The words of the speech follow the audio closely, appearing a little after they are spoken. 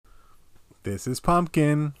This is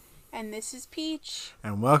Pumpkin. And this is Peach.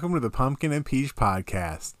 And welcome to the Pumpkin and Peach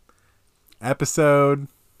Podcast. Episode...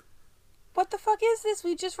 What the fuck is this?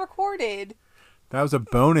 We just recorded. That was a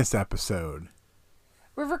bonus episode.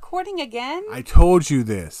 We're recording again? I told you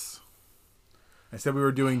this. I said we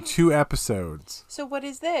were doing 2 episodes. So what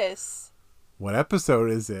is this? What episode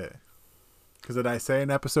is it? Because did I say an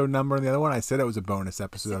episode number in the other one? I said it was a bonus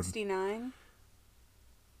episode. 69?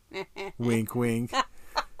 Wink, wink.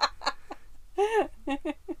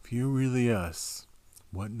 If you're really us,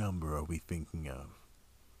 what number are we thinking of?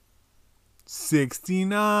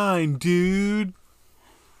 69, dude.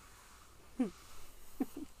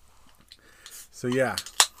 So yeah,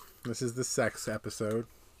 this is the sex episode.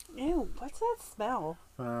 Ew, what's that smell?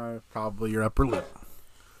 Probably your upper lip.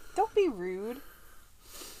 Don't be rude.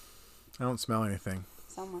 I don't smell anything.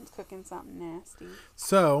 Someone's cooking something nasty.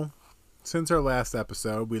 So, since our last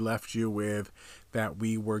episode, we left you with that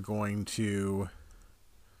we were going to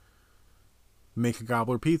make a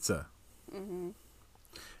gobbler pizza. Mm-hmm.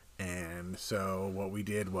 And so what we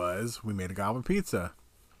did was we made a gobbler pizza.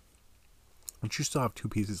 But you still have 2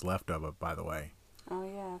 pieces left of it, by the way. Oh,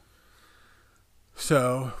 yeah.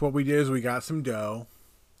 So what we did is we got some dough,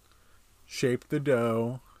 shaped the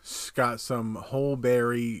dough, got some whole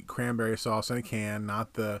berry cranberry sauce in a can,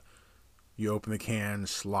 not the, you open the can,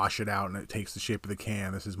 slosh it out, and it takes the shape of the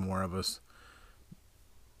can. This is more of a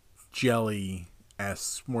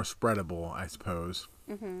jelly-esque, more spreadable, I suppose.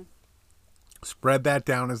 Mm-hmm. Spread that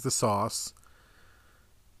down as the sauce.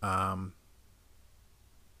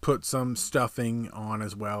 Put some stuffing on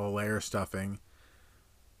as well, a layer of stuffing.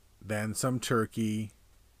 Then some turkey.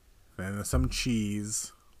 Then some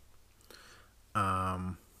cheese.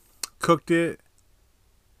 Cooked it.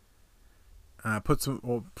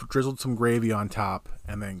 Drizzled some gravy on top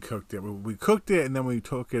and then cooked it. We cooked it and then we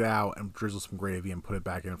took it out and drizzled some gravy and put it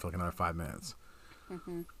back in for like another 5 minutes.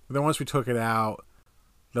 Mm-hmm. Then once we took it out,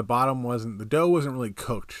 the dough wasn't really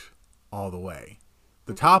cooked all the way.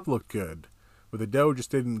 The top looked good, but the dough just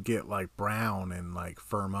didn't get like brown and like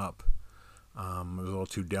firm up. It was a little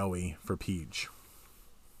too doughy for Peach.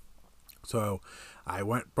 So I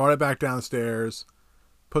brought it back downstairs,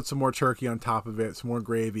 put some more turkey on top of it, some more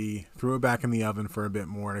gravy, threw it back in the oven for a bit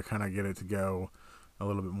more to kind of get it to go a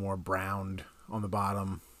little bit more browned on the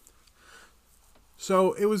bottom.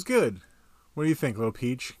 So it was good. What do you think, little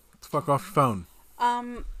Peach? Get the fuck off your phone.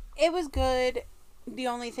 It was good. The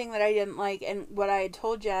only thing that I didn't like, and what I had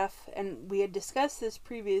told Jeff, and we had discussed this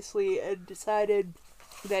previously and decided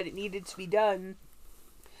that it needed to be done,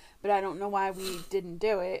 but I don't know why we didn't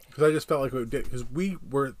do it. Because I just felt like we did, because we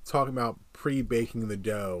were talking about pre-baking the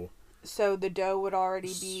dough. So the dough would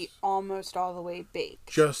already be almost all the way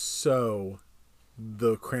baked. Just so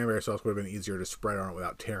the cranberry sauce would have been easier to spread on it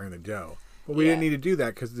without tearing the dough. But we didn't need to do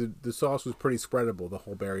that because the sauce was pretty spreadable, the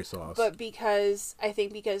whole berry sauce. But because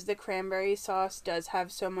the cranberry sauce does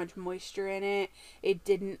have so much moisture in it, it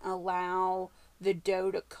didn't allow the dough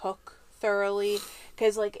to cook thoroughly.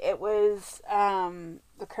 Because it was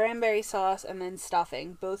the cranberry sauce and then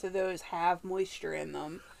stuffing. Both of those have moisture in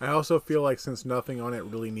them. I also feel like since nothing on it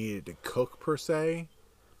really needed to cook per se,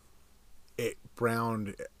 it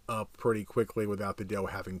browned up pretty quickly without the dough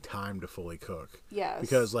having time to fully cook. Yes.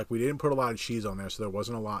 Because we didn't put a lot of cheese on there, so there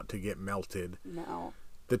wasn't a lot to get melted. No.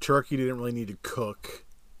 The turkey didn't really need to cook.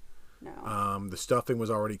 No. The stuffing was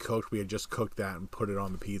already cooked. We had just cooked that and put it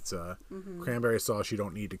on the pizza. Mm-hmm. Cranberry sauce you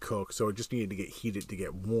don't need to cook, so it just needed to get heated to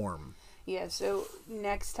get warm. Yeah, so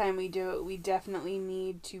next time we do it, we definitely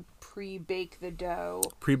need to pre-bake the dough.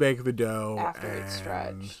 Pre-bake the dough after and it's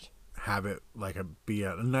stretched. Have it be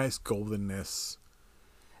a nice goldenness.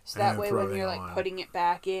 So that way when you're putting it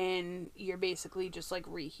back in, you're basically just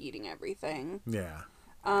reheating everything. Yeah.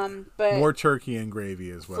 But more turkey and gravy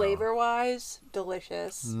as well. Flavor-wise,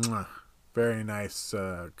 delicious. Mwah. Very nice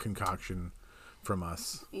concoction from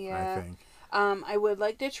us, yeah. I think. I would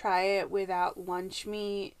like to try it without lunch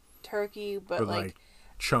meat turkey, but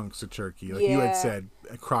chunks of turkey. You had said,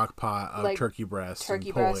 a crock pot of turkey breast.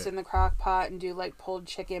 Turkey breast in the crock pot and do pulled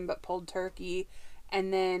chicken but pulled turkey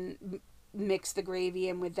and then mix the gravy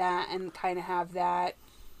in with that and kind of have that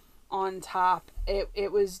on top.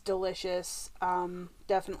 It was delicious.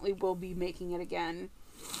 Definitely will be making it again.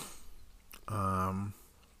 Then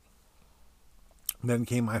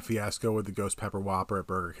came my fiasco with the Ghost Pepper Whopper at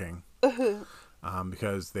Burger King.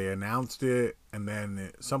 Because they announced it, and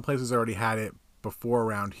then some places already had it before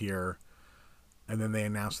around here, and then they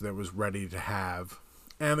announced that it was ready to have.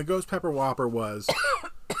 And the Ghost Pepper Whopper was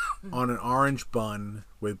on an orange bun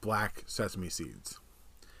with black sesame seeds.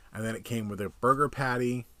 And then it came with a burger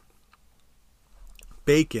patty,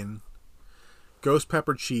 bacon, ghost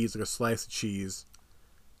pepper cheese, like a slice of cheese,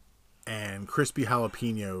 and crispy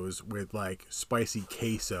jalapenos with like spicy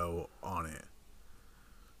queso on it.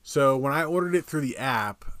 So when I ordered it through the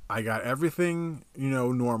app, I got everything,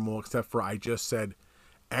 normal, except for I just said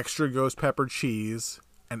extra ghost pepper cheese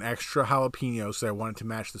and extra jalapenos, so I wanted to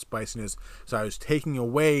match the spiciness. So I was taking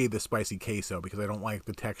away the spicy queso because I don't like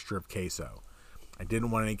the texture of queso. I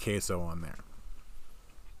didn't want any queso on there.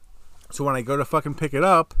 So when I go to fucking pick it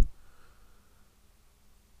up,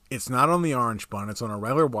 it's not on the orange bun, it's on a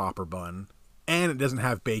regular Whopper bun, and it doesn't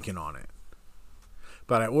have bacon on it.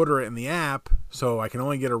 But I order it in the app, so I can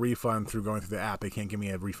only get a refund through going through the app. They can't give me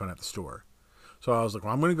a refund at the store. So I was like,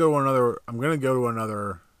 well, I'm going to go to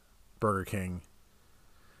another Burger King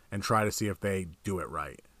and try to see if they do it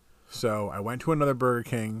right. So I went to another Burger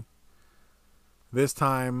King. This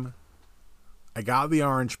time, I got the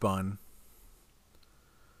orange bun.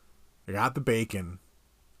 I got the bacon.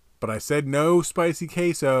 But I said no spicy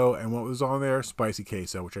queso, and what was on there? Spicy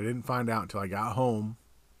queso, which I didn't find out until I got home.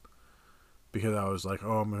 Because I was like,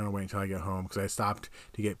 I'm going to wait until I get home. Because I stopped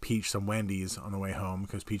to get Peach some Wendy's on the way home.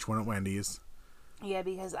 Because Peach went at Wendy's. Yeah,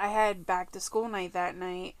 because I had back to school night that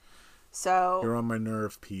night. So... You're on my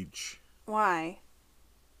nerve, Peach. Why?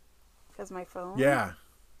 Because my phone? Yeah.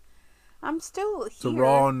 I'm still here. It's a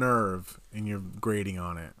raw nerve, and you're grating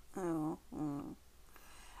on it. Oh.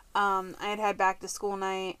 I had back to school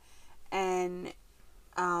night, and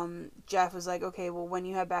Jeff was like, okay, well, when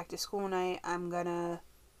you have back to school night, I'm going to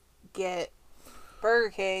get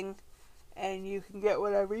Burger King, and you can get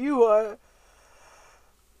whatever you want.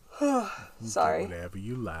 Sorry. Get whatever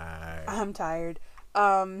you like. I'm tired.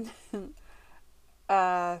 So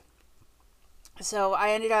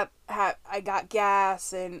I ended up, I got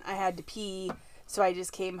gas, and I had to pee, so I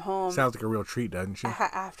just came home. Sounds like a real treat, doesn't she?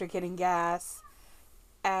 After getting gas.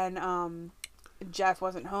 And Jeff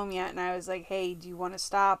wasn't home yet, and I was like, hey, do you want to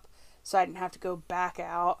stop so I didn't have to go back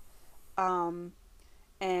out?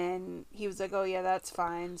 And he was like, oh yeah, that's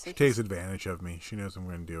fine. So she takes advantage of me. She knows I'm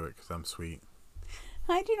going to do it because I'm sweet.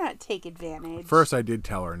 I do not take advantage. First I did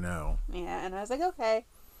tell her no. Yeah, and I was like, okay.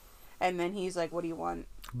 And then he's like, what do you want?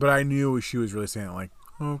 But I knew she was really saying it like,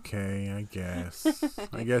 okay, I guess.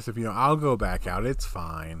 I guess if I'll go back out, it's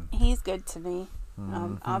fine. He's good to me.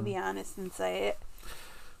 Mm-hmm. I'll be honest and say it.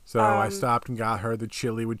 So I stopped and got her the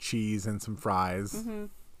chili with cheese and some fries. Mm-hmm.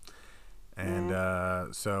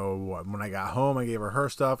 And so when I got home, I gave her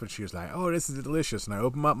stuff, and she was like, oh, this is delicious. And I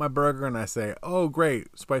open up my burger, and I say, oh,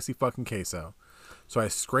 great, spicy fucking queso. So I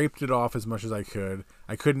scraped it off as much as I could.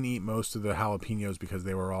 I couldn't eat most of the jalapenos because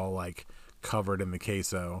they were all, like, covered in the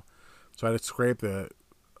queso. So I had to scrape the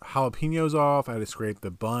jalapenos off. I had to scrape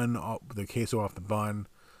the queso off the bun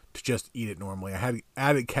to just eat it normally. I had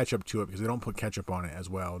added ketchup to it because they don't put ketchup on it as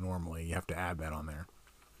well normally. You have to add that on there.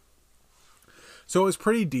 So it was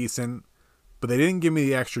pretty decent. But they didn't give me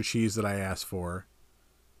the extra cheese that I asked for.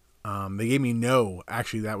 They gave me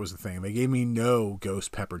actually that was the thing. They gave me no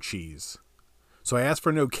ghost pepper cheese. So I asked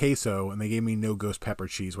for no queso, and they gave me no ghost pepper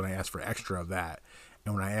cheese when I asked for extra of that.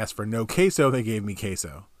 And when I asked for no queso, they gave me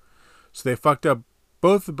queso. So they fucked up,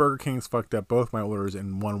 both the Burger Kings fucked up both my orders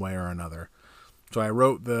in one way or another. So I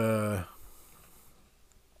wrote the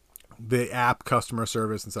app customer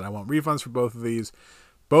service and said I want refunds for both of these.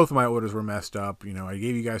 Both of my orders were messed up. I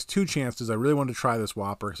gave you guys 2 chances. I really wanted to try this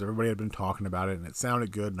Whopper because everybody had been talking about it and it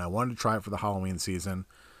sounded good, and I wanted to try it for the Halloween season.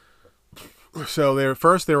 So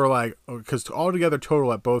they were like, because altogether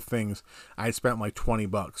total at both things, I had spent like $20,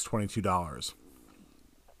 $22.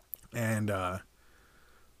 And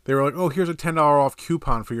they were like, oh, here's a $10 off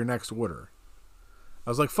coupon for your next order. I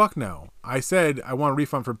was like, fuck no. I said I want a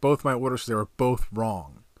refund for both my orders because they were both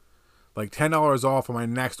wrong. Like, $10 off on my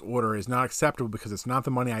next order is not acceptable because it's not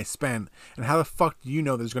the money I spent. And how the fuck do you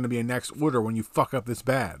know there's going to be a next order when you fuck up this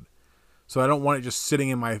bad? So I don't want it just sitting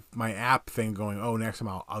in my app thing going, oh, next time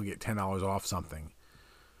I'll get $10 off something.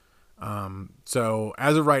 So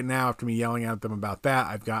as of right now, after me yelling at them about that,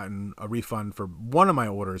 I've gotten a refund for one of my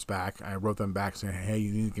orders back. I wrote them back saying, hey,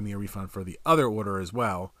 you need to give me a refund for the other order as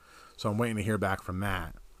well. So I'm waiting to hear back from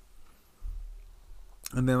that.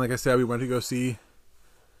 And then, like I said, we went to go see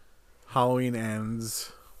Halloween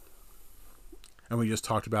Ends, and we just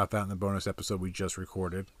talked about that in the bonus episode we just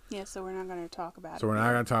recorded. Yeah, so we're not going to talk about it. So we're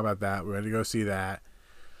not going to talk about that. We went to go see that.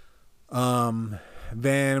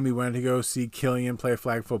 Then we went to go see Killian play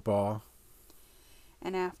flag football.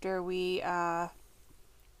 And after we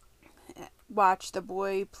watched the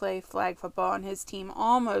boy play flag football and his team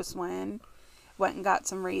almost went and got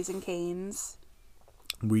some Raising Cane's.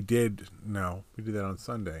 We did that on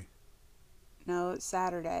Sunday. No, it's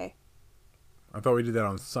Saturday. I thought we did that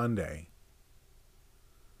on Sunday.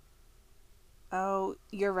 Oh,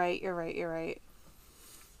 you're right. You're right. You're right.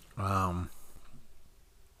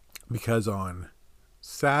 Because on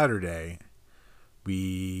Saturday,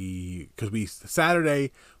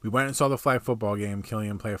 Saturday we went and saw the flag football game.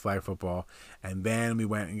 Killian play flag football, and then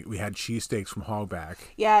we had cheesesteaks from Hogback.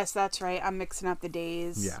 Yes, that's right. I'm mixing up the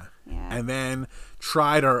days. Yeah. Yeah. And then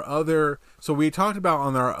tried our other. So we talked about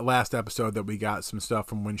on our last episode that we got some stuff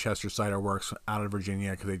from Winchester Cider Works out of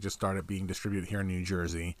Virginia because they just started being distributed here in New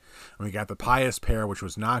Jersey. And we got the Pious Pear, which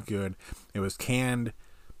was not good. It was canned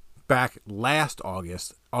back last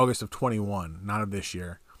August of 21, not of this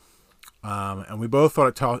year. And we both thought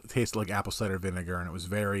it tasted like apple cider vinegar, and it was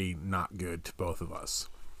very not good to both of us.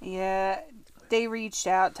 Yeah, they reached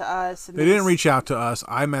out to us. And they didn't reach out to us.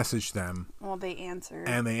 I messaged them. Well, they answered.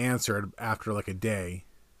 And they answered after like a day.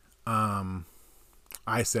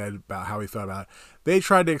 I said about how we felt about it. They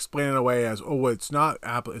tried to explain it away as, oh, it's not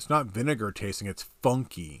vinegar tasting, it's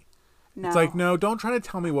funky. No. It's like, no, don't try to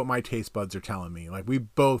tell me what my taste buds are telling me. Like, we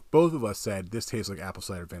both of us said this tastes like apple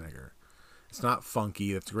cider vinegar. It's not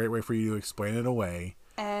funky. That's a great way for you to explain it away.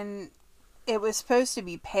 And it was supposed to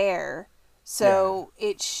be pear, so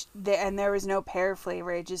and there was no pear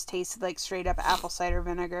flavor. It just tasted like straight up apple cider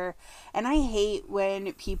vinegar. And I hate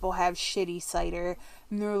when people have shitty cider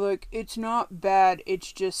and they're like, it's not bad,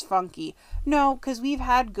 it's just funky. No, because we've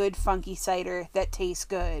had good funky cider that tastes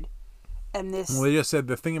good. And this... Well, they just said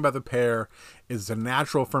the thing about the pear is a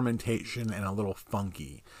natural fermentation and a little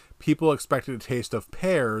funky. People expected a taste of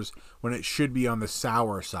pears when it should be on the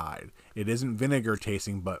sour side. It isn't vinegar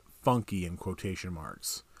tasting, but funky in quotation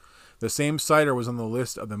marks. The same cider was on the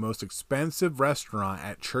list of the most expensive restaurant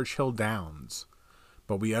at Churchill Downs.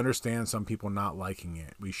 But we understand some people not liking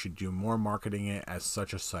it. We should do more marketing it as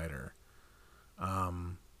such a cider.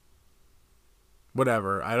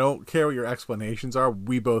 Whatever. I don't care what your explanations are.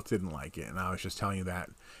 We both didn't like it, and I was just telling you that.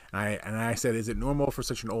 And I said, is it normal for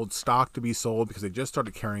such an old stock to be sold? Because they just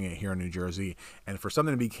started carrying it here in New Jersey, and for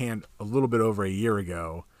something to be canned a little bit over a year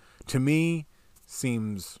ago, to me,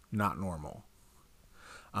 seems not normal.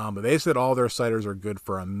 But they said all their ciders are good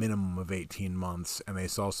for a minimum of 18 months, and they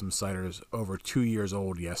saw some ciders over 2 years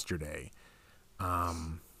old yesterday.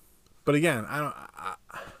 But again,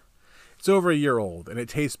 it's over a year old, and it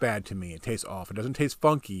tastes bad to me. It tastes off. It doesn't taste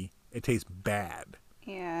funky. It tastes bad.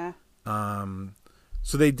 Yeah.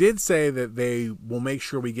 So they did say that they will make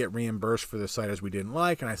sure we get reimbursed for the ciders we didn't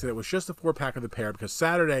like, and I said it was just a 4-pack of the pear because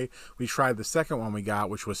Saturday we tried the second one we got,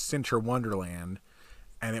 which was Cinder Wonderland,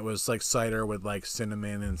 and it was like cider with like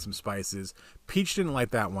cinnamon and some spices. Peach didn't like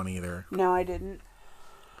that one either. No, I didn't.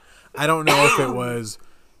 I don't know if it was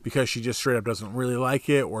because she just straight up doesn't really like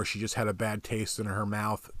it, or she just had a bad taste in her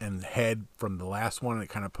mouth and head from the last one, and it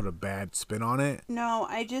kind of put a bad spin on it. No,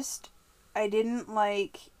 I didn't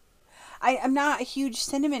like... I'm not a huge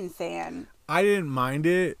cinnamon fan. I didn't mind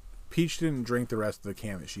it. Peach didn't drink the rest of the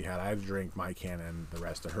can that she had. I had to drink my can and the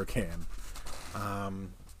rest of her can.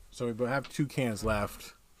 So we have 2 cans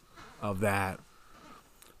left of that.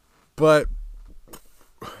 But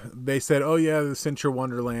they said, oh yeah, the Cinder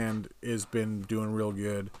Wonderland has been doing real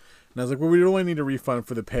good. And I was like, well, we only need a refund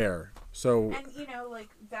for the pear. So, and like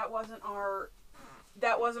that wasn't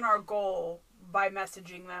our goal by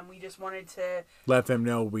messaging them. We just wanted to let them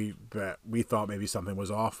know that we thought maybe something was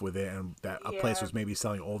off with it, and that a place was maybe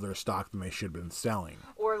selling older stock than they should have been selling.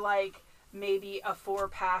 Or like maybe an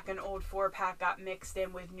old 4-pack got mixed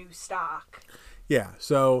in with new stock. Yeah,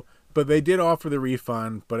 so... But they did offer the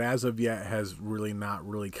refund, but as of yet has really not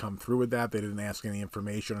really come through with that. They didn't ask any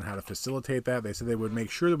information on how to facilitate that. They said they would make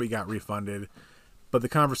sure that we got refunded, but the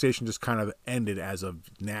conversation just kind of ended as of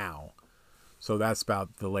now. So that's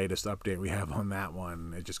about the latest update we have on that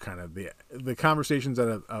one. It just kind of, the conversation's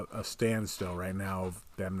at a standstill right now of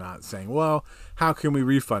them not saying, well, how can we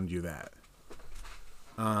refund you that?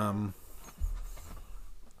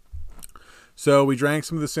 So we drank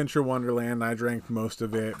some of the Cinder Wonderland. I drank most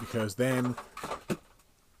of it because then...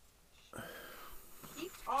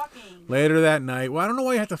 Keep talking. Later that night... Well, I don't know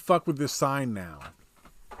why you have to fuck with this sign now.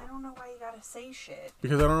 I don't know why you gotta say shit.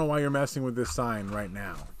 Because I don't know why you're messing with this sign right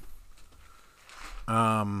now.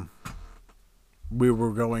 We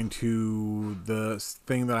were going to the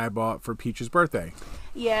thing that I bought for Peach's birthday.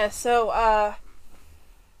 Yeah, so,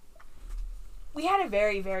 we had a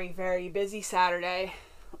very, very, very busy Saturday.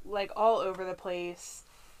 Like all over the place,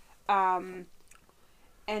 and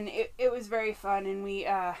it was very fun, and we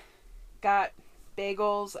got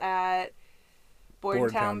bagels at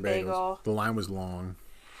Bordentown Bagel. The line was long.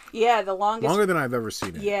 Yeah, the longest. Longer than I've ever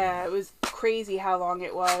seen it. Yeah, it was crazy how long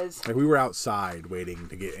it was. Like we were outside waiting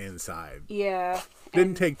to get inside. Yeah.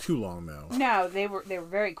 Didn't take too long though. No, they were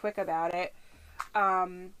very quick about it.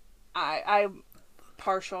 I'm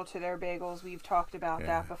partial to their bagels. We've talked about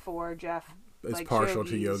that before. Jeff is partial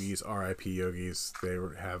to Yogi's. R.I.P. Yogi's.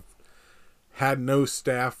 Have had no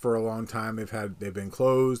staff for a long time. They've been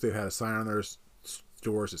closed. They've had a sign on their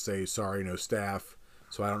stores that say sorry, no staff.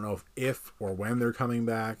 So I don't know if or when they're coming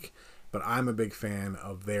back, but I'm a big fan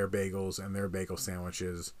of their bagels and their bagel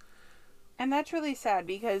sandwiches. And that's really sad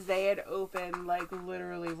because they had opened like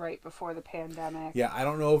literally right before the pandemic. Yeah, I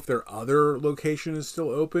don't know if their other location is still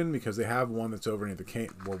open because they have one that's over near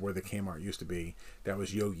where the Kmart used to be. That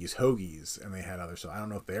was Yogi's Hoagies, and they had others. So I don't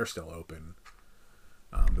know if they're still open.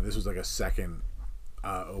 But this was like a second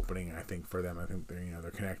opening, I think, for them. I think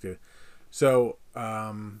they're connected. So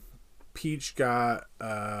Peach got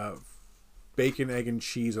bacon, egg, and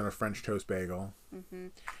cheese on a French toast bagel. Mm-hmm.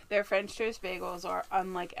 Their French toast bagels are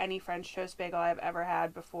unlike any French toast bagel I've ever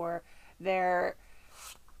had before. They're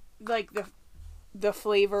like the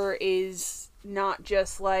flavor is not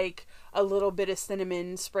just like a little bit of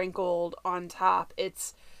cinnamon sprinkled on top.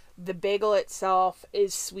 It's the bagel itself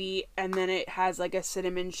is sweet, and then it has like a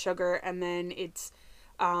cinnamon sugar, and then it's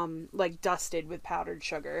like dusted with powdered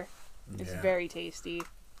sugar. It's very tasty.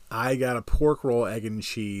 I got a pork roll, egg, and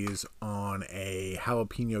cheese on a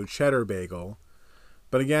jalapeno cheddar bagel.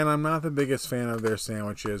 But again, I'm not the biggest fan of their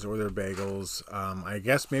sandwiches or their bagels. I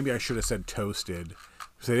guess maybe I should have said toasted,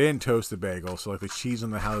 because they didn't toast the bagel. So like the cheese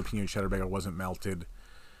on the jalapeno cheddar bagel wasn't melted.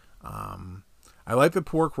 I like the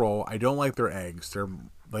pork roll. I don't like their eggs. They're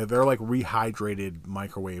like rehydrated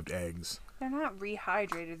microwaved eggs. They're not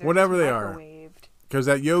rehydrated. They're whatever they microwaved. Are. Because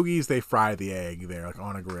at Yogi's they fry the egg there like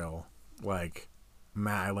on a grill. Like,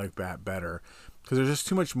 I like that better because there's just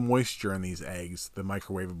too much moisture in these eggs, the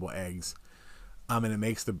microwavable eggs. And it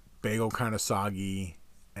makes the bagel kind of soggy,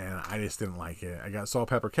 and I just didn't like it. I got salt,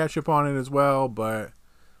 pepper, ketchup on it as well, but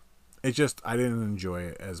I didn't enjoy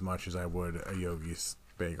it as much as I would a Yogi's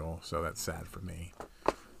bagel, so that's sad for me.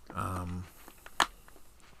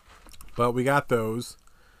 But we got those.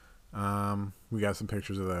 We got some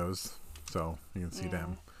pictures of those, so you can see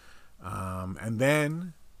them. And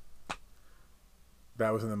then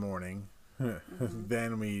that was in the morning. Mm-hmm.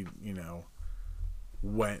 Then we,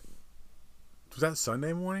 went. Was that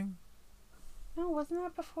Sunday morning? No, wasn't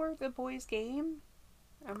that before the boys' game?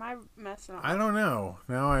 Am I messing up? I don't know.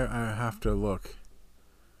 Now I have to look.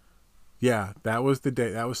 Yeah, that was the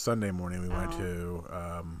day. That was Sunday morning. We went to.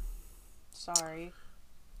 Sorry.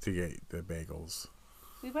 To get the bagels.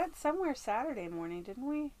 We went somewhere Saturday morning, didn't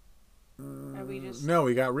we? Or we just... No,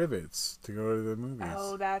 we got rivets to go to the movies.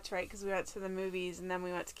 Oh, that's right, because we went to the movies, and then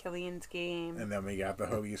we went to Killian's game. And then we got the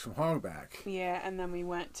hoagies from Hogback. Yeah, and then we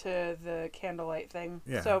went to the candlelight thing.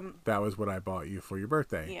 Yeah, so that was what I bought you for your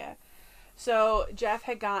birthday. Yeah. So Jeff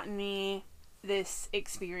had gotten me this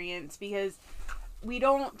experience, because we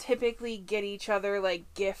don't typically get each other, like,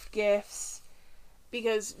 gifts,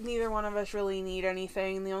 because neither one of us really need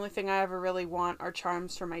anything. The only thing I ever really want are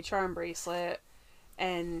charms for my charm bracelet,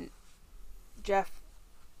 and Jeff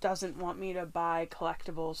doesn't want me to buy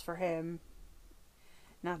collectibles for him.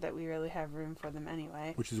 Not that we really have room for them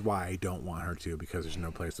anyway. Which is why I don't want her to, because there's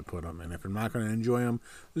no place to put them. And if I'm not going to enjoy them,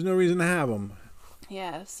 there's no reason to have them.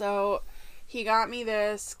 Yeah, so he got me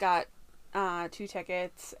this, got 2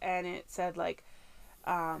 tickets, and it said, like,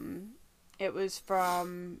 it was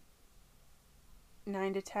from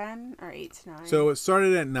 9 to 10 or 8 to 9. So it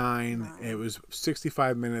started at 9. It was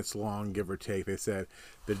 65 minutes long, give or take. They said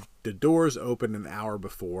the doors opened an hour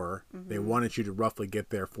before. Mm-hmm. They wanted you to roughly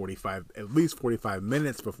get there at least 45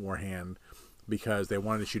 minutes beforehand, because they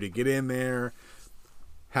wanted you to get in there,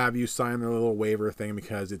 have you sign their little waiver thing,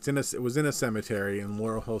 because it was in a cemetery, in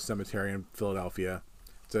Laurel Hill Cemetery in Philadelphia.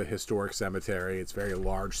 It's a historic cemetery. It's a very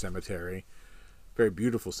large cemetery, very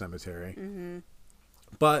beautiful cemetery. Mm-hmm.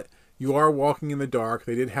 But you are walking in the dark.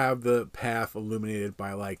 They did have the path illuminated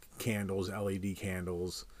by like candles, LED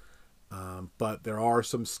candles. But there are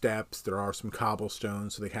some steps, there are some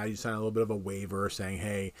cobblestones, so they had you sign a little bit of a waiver saying,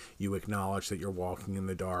 hey, you acknowledge that you're walking in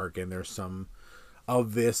the dark and there's some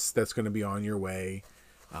of this that's going to be on your way.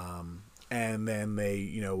 And then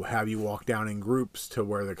they, have you walk down in groups to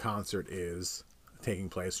where the concert is taking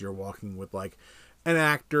place. You're walking with like an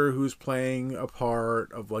actor who's playing a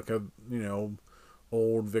part of like a,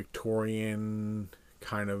 old Victorian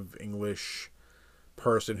kind of English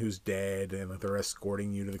person who's dead, and they're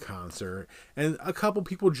escorting you to the concert, and a couple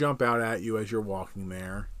people jump out at you as you're walking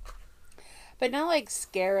there, but not like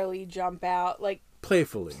scarily jump out, like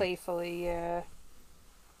playfully, yeah.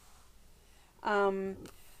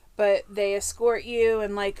 But they escort you,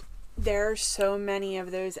 and like There are so many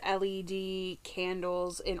of those LED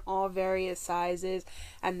candles in all various sizes,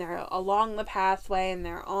 and they're along the pathway and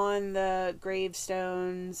they're on the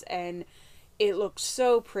gravestones, and it looks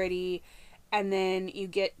so pretty. And then you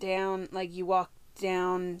get down, like, you walk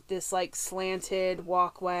down this like slanted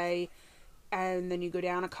walkway, and then you go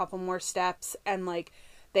down a couple more steps, and like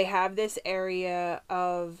they have this area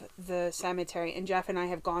of the cemetery, and Jeff and I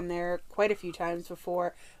have gone there quite a few times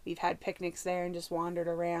before. We've had picnics there and just wandered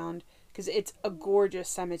around because it's a gorgeous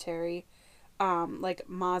cemetery, like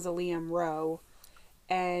Mausoleum Row.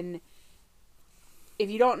 And if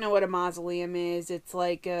you don't know what a mausoleum is, it's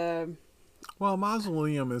like a... Well,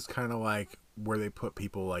 mausoleum is kind of like where they put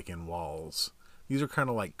people like in walls. These are kind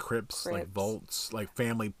of like crypts, like vaults, like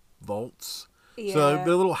family vaults. Yeah. So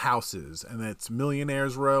they're little houses, and it's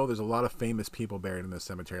Millionaires Row. There's a lot of famous people buried in this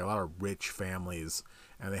cemetery, a lot of rich families,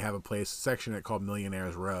 and they have a section called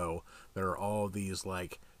Millionaires Row. There are all these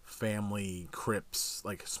like family crypts,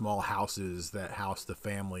 like small houses that house the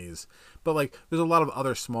families. But like there's a lot of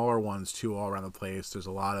other smaller ones too all around the place. There's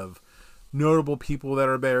a lot of notable people that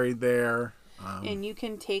are buried there. And you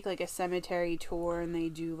can take like a cemetery tour, and they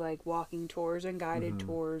do like walking tours and guided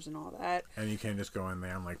tours and all that. And you can just go in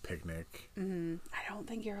there and like picnic. I don't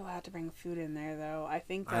think you're allowed to bring food in there, though. I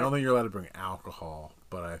don't think you're allowed to bring alcohol,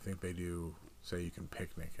 but I think they do say you can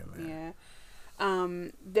picnic in there. Yeah.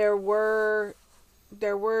 There was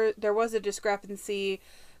a discrepancy,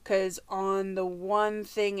 because on the one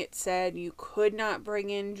thing it said you could not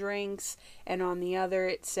bring in drinks, and on the other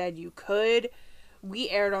it said you could.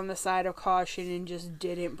 We erred on the side of caution and just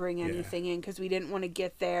didn't bring anything in, because we didn't want to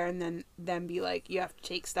get there and then be like, you have to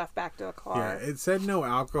take stuff back to the car. Yeah, it said no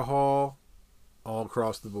alcohol all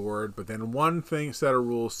across the board, but then one set of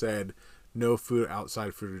rules said no food,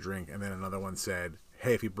 outside food or drink, and then another one said,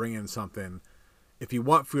 hey, if you bring in something, if you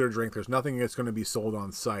want food or drink, there's nothing that's going to be sold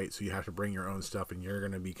on site, so you have to bring your own stuff, and you're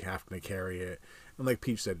going to be having to carry it. And like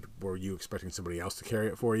Peach said, were you expecting somebody else to carry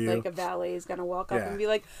it for you? Like a valet is going to walk up and be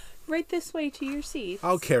like, right this way to your seats.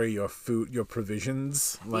 I'll carry your food, your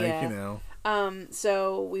provisions, you know.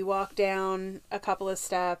 So we walked down a couple of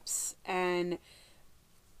steps, and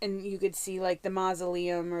you could see like the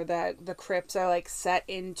mausoleum or the crypts are like set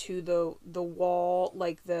into the wall,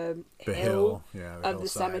 like the hill of the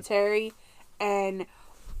cemetery. And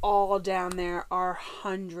all down there are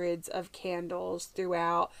hundreds of candles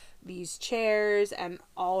throughout these chairs, and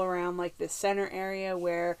all around like the center area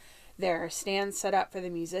where there are stands set up for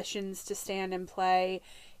the musicians to stand and play.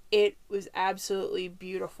 It was absolutely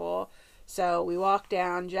beautiful. So we walked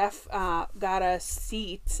down. Jeff got us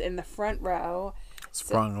seats in the front row.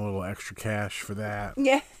 Sprung a little extra cash for that.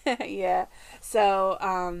 Yeah, yeah.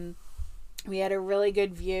 So we had a really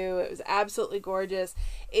good view. It was absolutely gorgeous.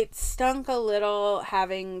 It stunk a little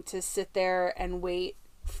having to sit there and wait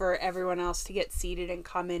for everyone else to get seated and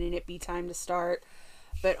come in and it be time to start.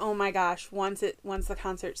 But oh my gosh, once the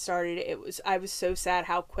concert started, I was so sad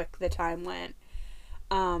how quick the time went.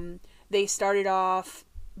 They started off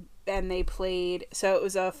and they played, so it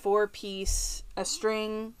was a 4-piece, a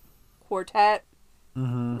string quartet.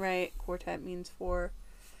 Right? Quartet means 4.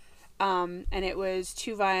 And it was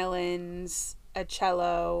 2 violins, a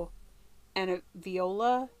cello, and a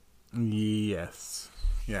viola. Yes.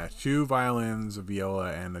 Yeah, 2 violins, a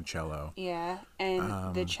viola, and a cello. Yeah,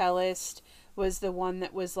 and the cellist was the one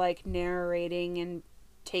that was like narrating and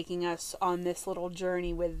taking us on this little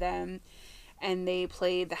journey with them. And they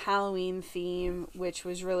played the Halloween theme, which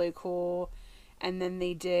was really cool. And then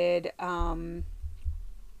they did, what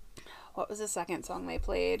was the second song they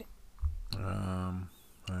played? I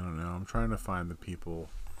don't know. I'm trying to find the people.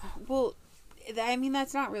 Well, I mean,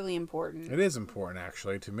 that's not really important. It is important,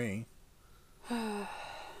 actually, to me.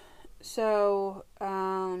 So,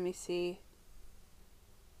 let me see.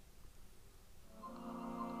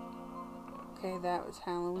 Okay, that was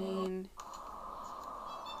Halloween.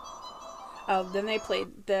 Oh, then they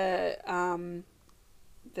played the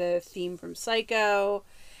theme from Psycho,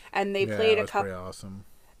 and they played a couple. Pretty awesome.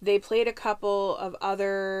 They played a couple of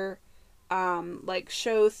other like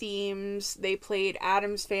show themes. They played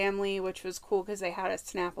Addams Family, which was cool because they had us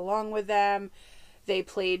snap along with them. They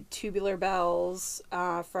played Tubular Bells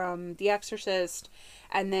from The Exorcist,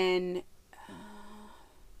 and then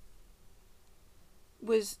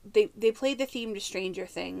they played the theme to Stranger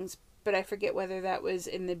Things, but I forget whether that was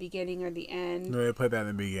in the beginning or the end. No, they played that in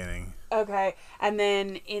the beginning. Okay, and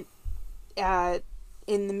then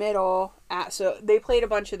in the middle, so they played a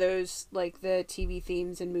bunch of those, like the TV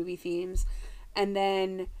themes and movie themes, and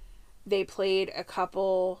then they played a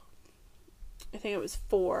couple, I think it was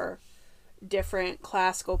 4, different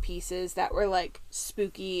classical pieces that were like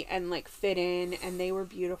spooky and like fit in, and they were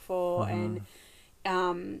beautiful. And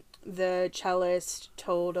the cellist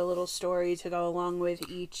told a little story to go along with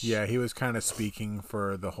each. Yeah, he was kind of speaking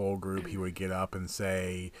for the whole group. He would get up and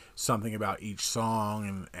say something about each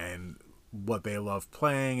song and what they love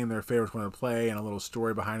playing and their favorites want to play, and a little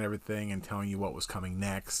story behind everything, and telling you what was coming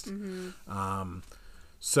next.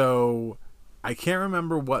 So I can't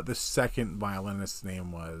remember what the second violinist's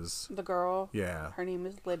name was. The girl. Yeah. Her name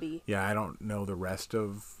is Libby. Yeah, I don't know the rest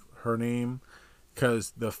of her name.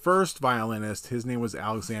 Because the first violinist, his name was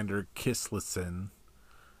Alexander Kislison.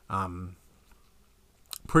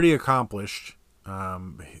 Pretty accomplished.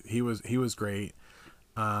 He was great.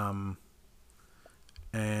 And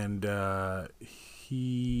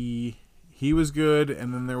he was good.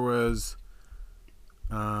 And then there was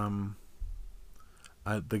the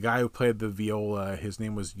guy who played the viola. His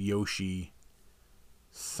name was Yoshi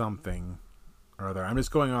something or other. I'm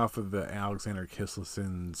just going off of the Alexander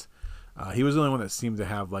Kislison's. He was the only one that seemed to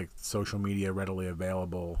have like social media readily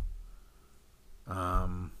available.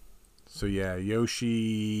 So yeah,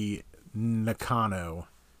 Yoshi Nakano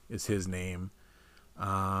is his name.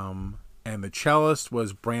 And the cellist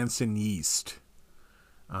was Branson Yeast.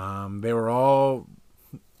 They were all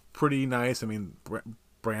pretty nice. I mean,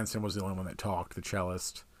 Branson was the only one that talked, the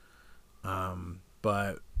cellist.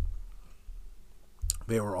 But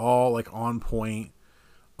they were all like on point,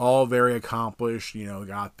 all very accomplished,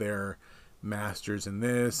 got their masters in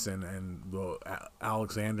this, and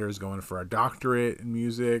Alexander is going for a doctorate in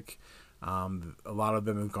music. A lot of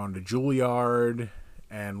them have gone to Juilliard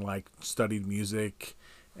and like studied music,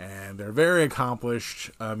 and they're very accomplished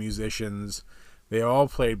musicians. They all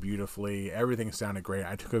played beautifully. Everything sounded great.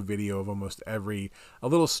 I took a video of a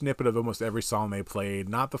little snippet of almost every song they played.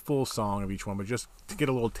 Not the full song of each one, but just to get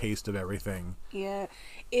a little taste of everything. Yeah,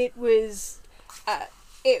 it was,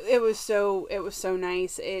 it was so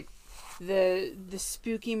nice. The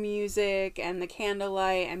spooky music and the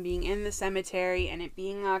candlelight and being in the cemetery and it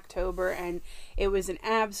being October, and it was an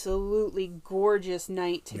absolutely gorgeous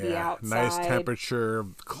night to be outside. Nice temperature,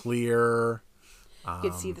 clear. You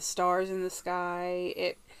could see the stars in the sky.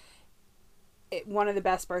 It one of the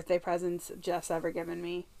best birthday presents Jeff's ever given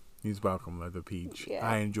me. He's welcome, the Peach. Yeah.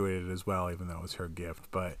 I enjoyed it as well, even though it was her gift.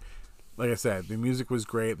 But like I said, the music was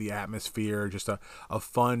great. The atmosphere, just a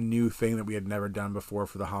fun new thing that we had never done before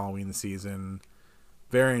for the Halloween season.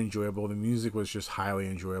 Very enjoyable. The music was just highly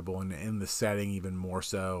enjoyable, and in the setting even more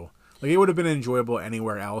so. Like, it would have been enjoyable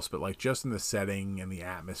anywhere else, but like just in the setting and the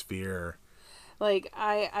atmosphere. Like,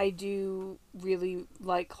 I do really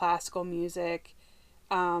like classical music.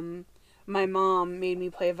 My mom made me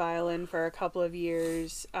play violin for a couple of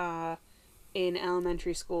years in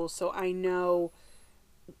elementary school, so I know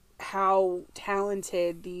how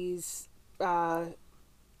talented these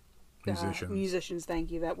musicians,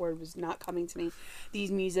 thank you, that word was not coming to me. These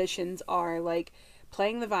musicians are. Like,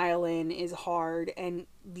 playing the violin is hard, and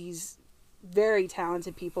these very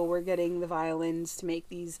talented people were getting the violins to make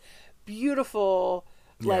these beautiful,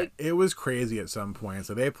 like, it was crazy at some point.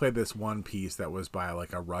 So they played this one piece that was by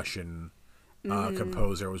like a Russian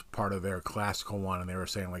composer. It was part of their classical one, and they were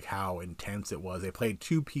saying like how intense it was. They played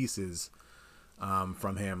two pieces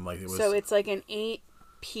from him. Like, it was, so it's like an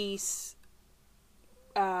 8-piece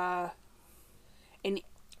I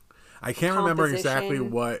can't remember exactly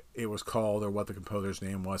what it was called or what the composer's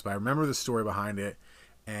name was, but I remember the story behind it.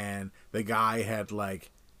 And the guy had like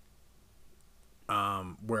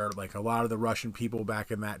where like a lot of the Russian people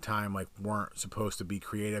back in that time like weren't supposed to be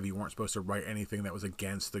creative. You weren't supposed to write anything that was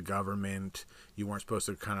against the government. You weren't supposed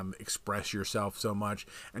to kind of express yourself so much.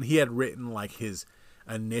 And he had written like his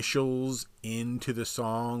initials into the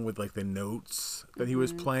song with like the notes that he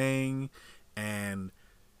was playing, and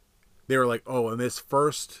they were like, oh, and this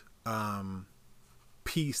first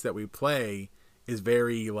piece that we play is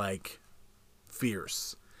very like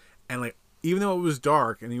fierce, and like, even though it was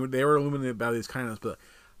dark and they were illuminated by these kindness, but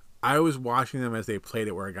I was watching them as they played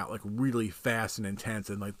it, where it got like really fast and intense,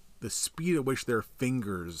 and like the speed at which their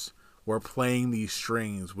fingers were playing these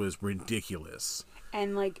strings was ridiculous.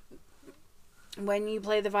 And like, when you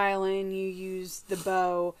play the violin, you use the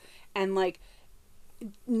bow, and like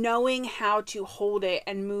knowing how to hold it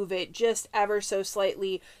and move it just ever so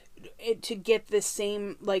slightly to get the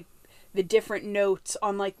same, like, the different notes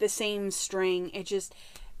on like the same string, it's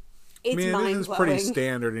mind-blowing. This is pretty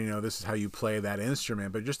standard, this is how you play that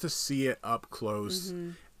instrument, but just to see it up close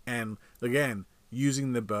and again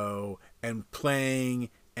using the bow and playing,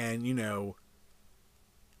 and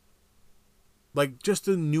like just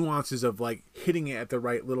the nuances of like hitting it at the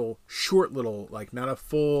right little short little, like not a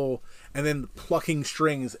full, and then plucking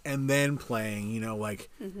strings and then playing, you know, like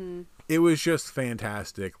it was just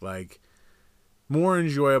fantastic. Like more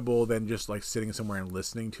enjoyable than just like sitting somewhere and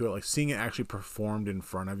listening to it, like seeing it actually performed in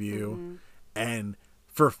front of you. And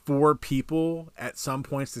for 4 people at some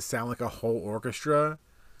points to sound like a whole orchestra,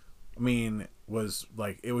 I mean, was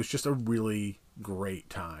like, it was just a really great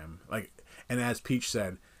time. Like, and as Peach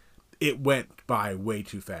said, it went by way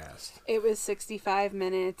too fast. It was 65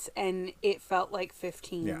 minutes and it felt like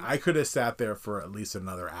 15. Yeah, I could have sat there for at least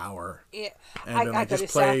another hour. Yeah, And I been like, could have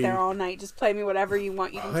just play, sat there all night. Just play me whatever you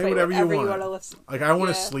want. You can play whatever whatever you you want. want to listen. Like, I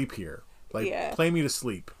want to Yeah. sleep here. Like, Yeah. play me to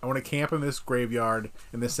sleep. I want to camp in this graveyard,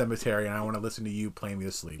 in this cemetery, and I want to listen to you play me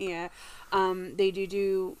to sleep. Yeah. They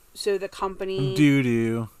do so the company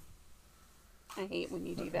Doo-doo. I hate when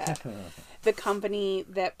you do that. The company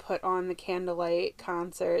that put on the Candlelight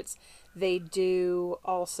concerts, they do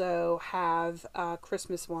also have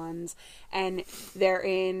Christmas ones, and they're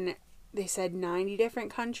in, they said 90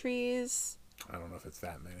 different countries, I don't know if it's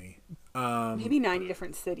that many. maybe 90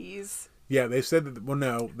 different cities. Yeah, they said that. Well,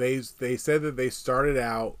 no, they said that they started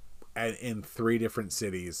out in 3 different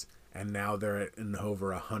cities, and now they're in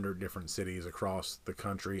over 100 different cities across the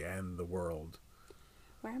country and the world.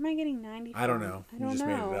 Where am I getting 90 from? I don't know. I You don't just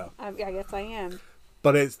know. made it up. I guess I am.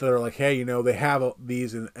 But they're like, hey, you know, they have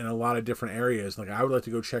these in a lot of different areas. Like, I would like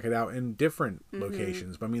to go check it out in different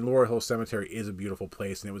locations. But I mean, Laurel Hill Cemetery is a beautiful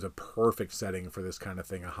place, and it was a perfect setting for this kind of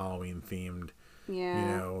thing, a Halloween themed, Yeah.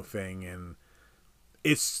 you know, thing. And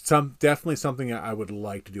it's definitely something I would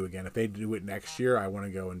like to do again. If they do it next year, I want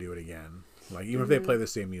to go and do it again. Like, even if they play the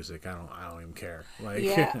same music, I don't even care. Like,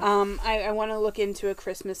 Yeah. I want to look into a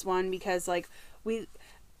Christmas one because, like,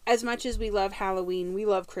 as much as we love Halloween, we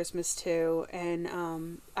love Christmas too, and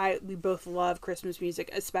we both love Christmas music,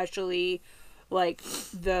 especially like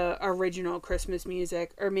the original Christmas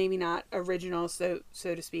music, or maybe not original, so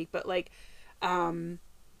to speak, but like the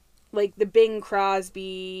Bing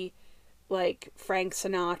Crosby, like Frank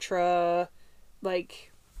Sinatra,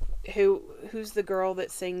 like who's the girl that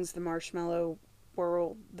sings the Marshmallow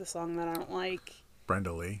World, the song that I don't like.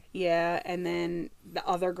 Brenda Lee. Yeah, and then the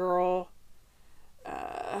other girl.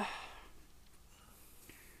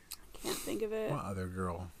 Can't think of it. What other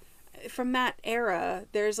girl? From that era,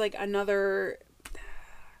 there's like another.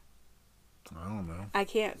 I don't know. I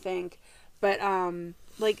can't think, but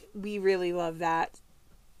like we really love that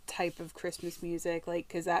type of Christmas music, like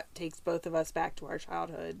because that takes both of us back to our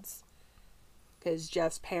childhoods. Because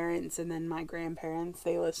Jeff's parents and then my grandparents,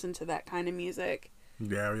 they listen to that kind of music.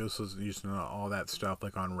 Yeah, we also used to know all that stuff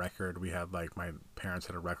like on record. We had like my parents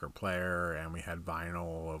had a record player, and we had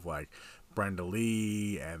vinyl of like Brenda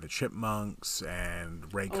Lee and the Chipmunks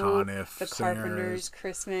and Ray Conniff, the singers. Carpenters,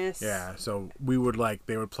 Christmas. Yeah, so they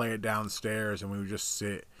would play it downstairs, and we would just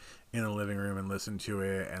sit in the living room and listen to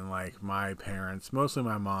it. And like my parents, mostly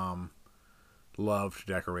my mom, loved to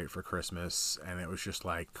decorate for Christmas, and it was just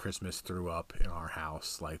like Christmas threw up in our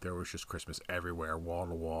house. Like there was just Christmas everywhere, wall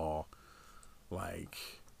to wall. Like,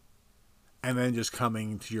 and then just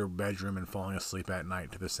coming to your bedroom and falling asleep at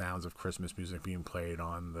night to the sounds of Christmas music being played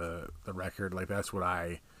on the record. Like, that's what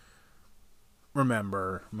I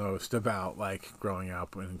remember most about, like, growing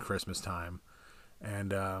up in Christmas time.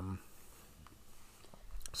 And,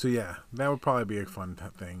 so yeah, that would probably be a fun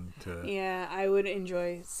thing to... Yeah, I would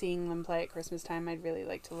enjoy seeing them play at Christmas time. I'd really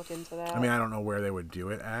like to look into that. I mean, I don't know where they would do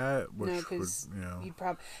it at, which No, would, because you know...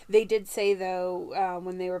 they did say, though,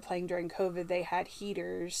 when they were playing during COVID, they had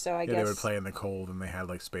heaters, so I guess... they would play in the cold, and they had,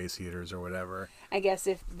 like, space heaters or whatever. I guess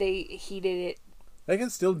if they heated it... They can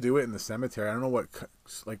still do it in the cemetery. I don't know what...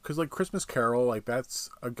 Like, because, like, Christmas Carol, like, that's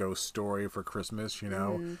a ghost story for Christmas, you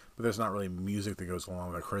know? But there's not really music that goes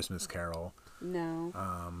along with a Christmas Carol. No.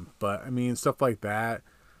 But, I mean, stuff like that,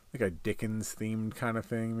 like a Dickens-themed kind of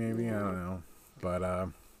thing, maybe. I don't know. But,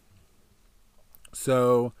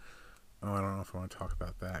 so... Oh, I don't know if I want to talk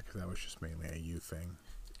about that, because that was just mainly a you thing.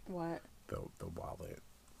 What? The wallet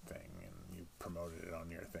thing, and you promoted it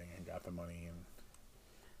on your thing and got the money, and...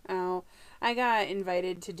 Oh, I got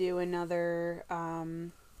invited to do another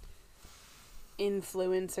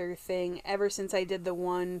influencer thing. Ever since I did the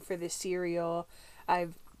one for the cereal,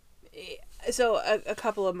 so a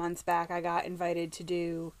couple of months back, I got invited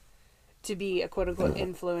to be a quote-unquote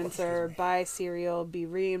influencer, buy cereal, be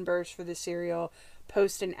reimbursed for the cereal,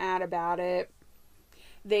 post an ad about it.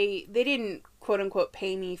 They didn't quote-unquote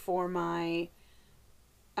pay me for my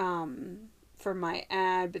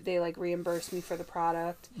ad, but they like reimbursed me for the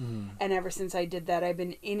product. And ever since I did that, I've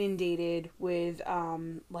been inundated with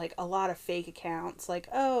like a lot of fake accounts, like,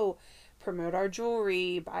 oh, promote our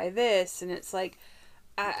jewelry, buy this. And it's like,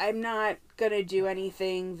 I'm not going to do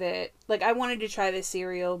anything that, like, I wanted to try the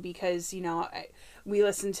cereal because, you know, we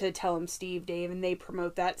listen to Tell 'em Steve, Dave, and they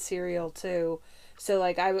promote that cereal too. So,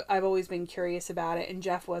 like, I've always been curious about it, and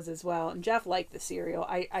Jeff was as well. And Jeff liked the cereal.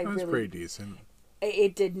 I It was really... pretty decent.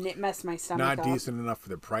 It didn't. It messed my stomach up. Not decent enough for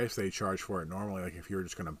the price they charge for it normally. Like, if you were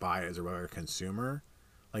just going to buy it as a regular consumer,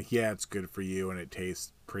 like, yeah, it's good for you and it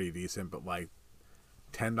tastes pretty decent, but, like,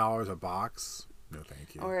 $10 a box? No,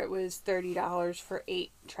 thank you. Or it was $30 for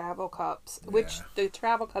 8 travel cups, which the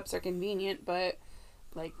travel cups are convenient, but,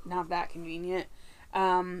 like, not that convenient.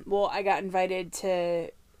 Well, I got invited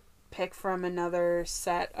to pick from another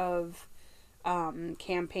set of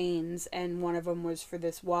campaigns, and one of them was for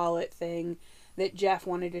this wallet thing that Jeff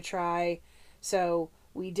wanted to try. So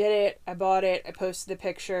we did it. I bought it. I posted the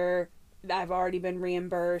picture. I've already been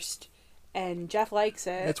reimbursed, and Jeff likes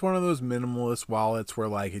it. It's one of those minimalist wallets where,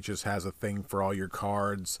 like, it just has a thing for all your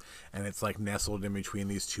cards, and it's, like, nestled in between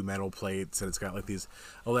these two metal plates, and it's got, like, these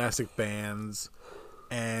elastic bands,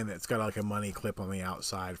 and it's got, like, a money clip on the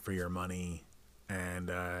outside for your money, and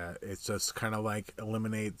it's just kind of, like,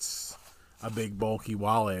 eliminates a big bulky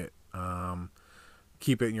wallet.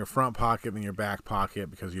 Keep it in your front pocket and your back pocket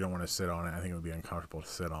because you don't want to sit on it. I think it would be uncomfortable to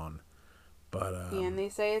sit on. But yeah, and they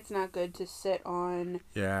say it's not good to sit on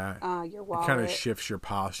your wallet. It kind of shifts your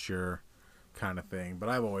posture kind of thing. But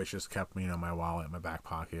I've always just kept, you know, my wallet in my back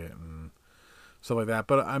pocket and stuff like that.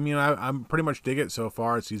 But I mean, I'm pretty much dig it so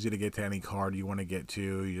far. It's easy to get to any card you want to get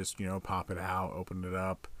to. You just, you know, pop it out, open it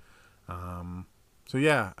up. So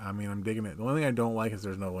yeah, I mean, I'm digging it. The only thing I don't like is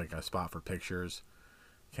there's no, like, a spot for pictures.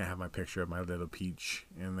 Can't have my picture of my little peach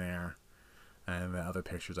in there and the other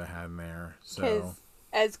pictures I had in there. So, because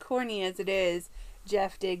as corny as it is,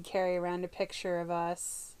 Jeff did carry around a picture of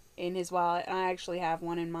us in his wallet, and I actually have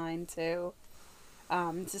one in mine too.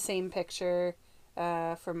 It's the same picture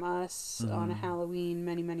from us on a Halloween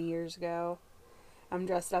many, many years ago. I'm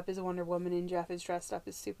dressed up as Wonder Woman, and Jeff is dressed up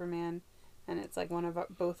as Superman, and it's like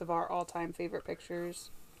both of our all-time favorite pictures.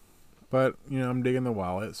 But, you know, I'm digging the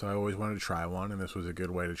wallet, so I always wanted to try one, and this was a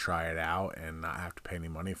good way to try it out and not have to pay any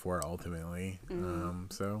money for it ultimately.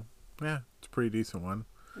 So, yeah, it's a pretty decent one.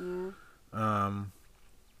 Yeah.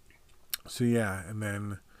 So, yeah, and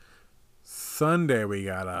then Sunday we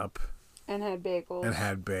got up. And had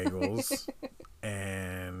bagels.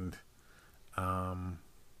 And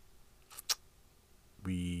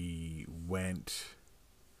we went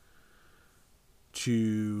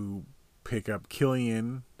to pick up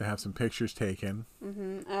Killian to have some pictures taken.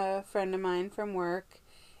 A friend of mine from work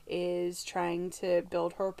is trying to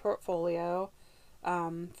build her portfolio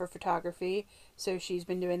for photography, so she's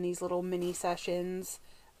been doing these little mini sessions,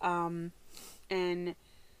 and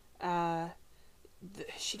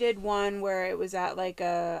she did one where it was at like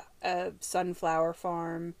a sunflower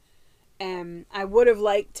farm, and I would have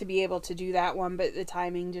liked to be able to do that one, but the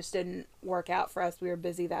timing just didn't work out for us. We were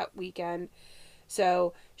busy that weekend.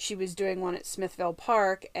 So she was doing one at Smithville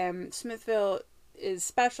Park, and Smithville is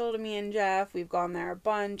special to me and Jeff. We've gone there a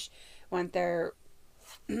bunch, went there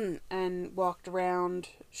and walked around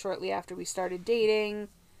shortly after we started dating.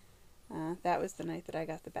 That was the night that I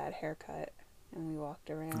got the bad haircut, and we walked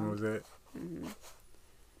around. That was it?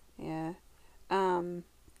 Yeah.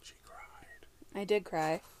 She cried. I did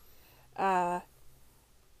cry.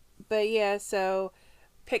 But yeah, so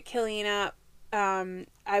pick Killian up. I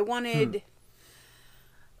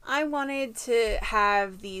wanted to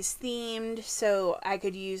have these themed so I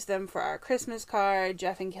could use them for our Christmas card.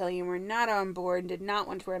 Jeff and Killian were not on board, did not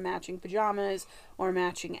want to wear matching pajamas or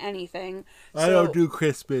matching anything. I don't do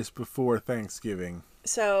Christmas before Thanksgiving.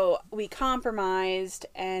 So we compromised,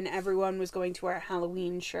 and everyone was going to wear a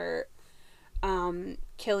Halloween shirt.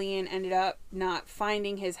 Killian ended up not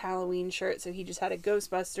finding his Halloween shirt, so he just had a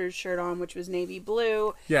Ghostbusters shirt on, which was navy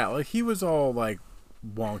blue. Yeah, like, he was all, like,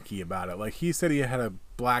 wonky about it. Like, he said he had a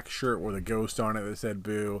black shirt with a ghost on it that said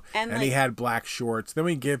boo, and like, he had black shorts. Then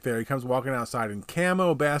we get there, he comes walking outside in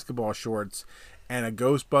camo basketball shorts and a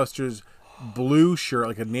Ghostbusters blue shirt,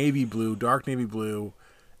 like a navy blue, dark navy blue,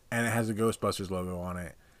 and it has a Ghostbusters logo on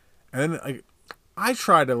it. And then, like, I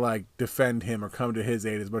try to, like, defend him or come to his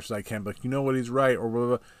aid as much as I can, but, like, you know what, he's right, or blah,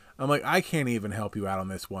 blah, blah. I'm like, I can't even help you out on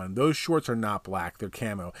this one. Those shorts are not black. They're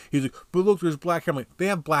camo. He's like, but look, there's black. I'm like, they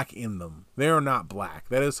have black in them. They are not black.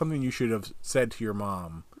 That is something you should have said to your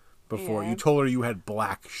mom before. Yeah. You told her you had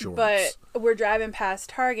black shorts. But we're driving past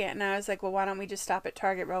Target, and I was like, well, why don't we just stop at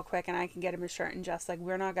Target real quick, and I can get him a shirt. And Jeff's like,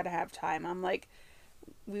 we're not going to have time. I'm like,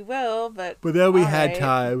 we will, but then we had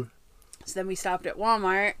time. So then we stopped at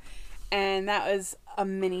Walmart, and that was a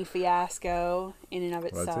mini fiasco in and of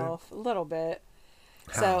itself. A little bit.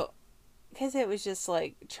 How? So because it was just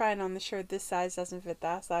like trying on the shirt. This size doesn't fit.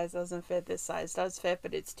 That size doesn't fit. This size does fit,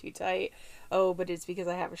 but it's too tight. Oh, but it's because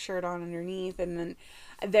I have a shirt on underneath. And then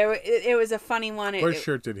it was a funny one. What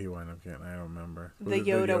shirt did he wind up getting? I don't remember. The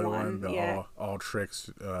Yoda one. The yeah. all tricks,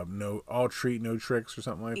 all treat, no tricks, or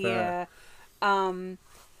something like that. Yeah.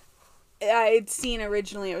 I'd seen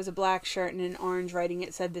originally it was a black shirt and in orange writing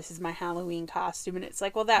it said, "This is my Halloween costume," and it's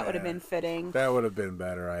like, well, that would have been fitting. That would have been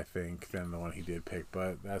better, I think, than the one he did pick,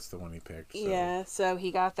 but that's the one he picked. So. Yeah, so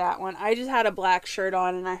he got that one. I just had a black shirt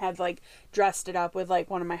on and I had like dressed it up with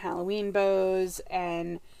like one of my Halloween bows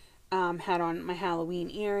and had on my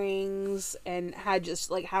Halloween earrings and had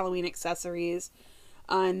just like Halloween accessories.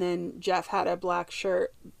 And then Jeff had a black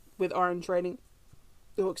shirt with orange writing,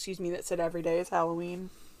 that said "Every day is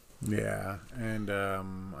Halloween." Yeah, and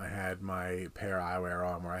I had my pair of eyewear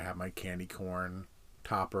on where I had my candy corn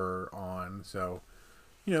topper on, so,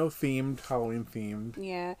 themed, Halloween themed.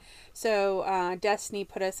 Yeah, so Destiny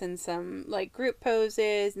put us in some, like, group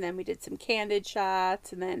poses, and then we did some candid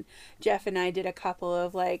shots, and then Jeff and I did a couple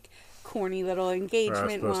of, like, corny little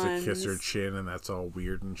engagement ones. I was supposed to kiss her chin, and that's all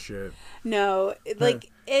weird and shit. No,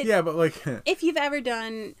 like... yeah, but, like... if you've ever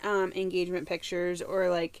done engagement pictures or,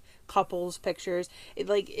 like, couples pictures,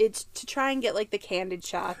 it's to try and get, like, the candid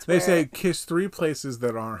shots. They say kiss 3 places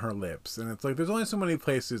that aren't her lips, and it's like, there's only so many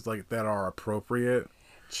places, like, that are appropriate.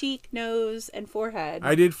 Cheek, nose, and forehead.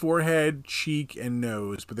 I did forehead, cheek, and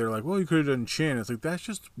nose, but they're like, well, you could have done chin. It's like, that's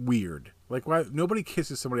just weird. Like, why? Nobody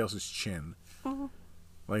kisses somebody else's chin. Uh-huh.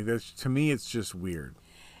 Like, that's, to me, it's just weird.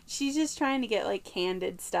 She's just trying to get, like,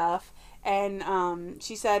 candid stuff. And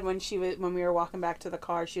she said when we were walking back to the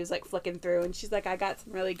car, she was, like, flicking through, and she's like, I got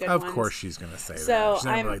some really good ones. Of course she's going to say that. She's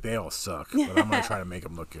never like, they all suck, but I'm going to try to make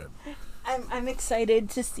them look good. I'm excited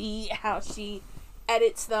to see how she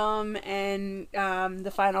edits them and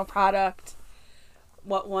the final product,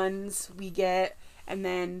 what ones we get, and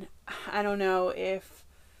then I don't know if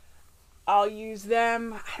I'll use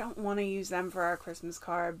them. I don't want to use them for our Christmas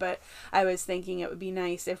card, but I was thinking it would be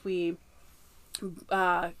nice if we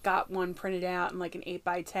got one printed out in like an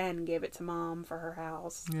 8x10 and gave it to Mom for her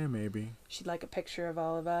house. Yeah, maybe. She'd like a picture of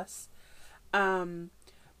all of us.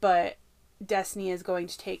 But Destiny is going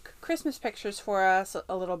to take Christmas pictures for us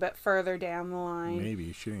a little bit further down the line.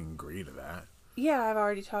 Maybe. She didn't agree to that. Yeah, I've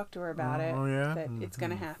already talked to her about it. Oh, yeah? That it's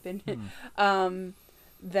going to happen.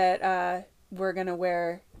 That we're going to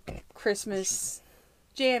wear Christmas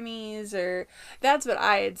jammies, or that's what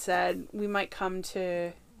I had said. We might come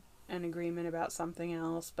to an agreement about something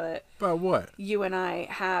else, but... About what? You and I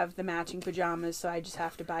have the matching pajamas, so I just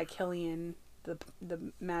have to buy Killian the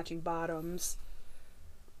matching bottoms.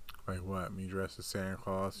 Like what? Me dressed as Santa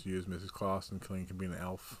Claus, you as Mrs. Claus, and Killian can be an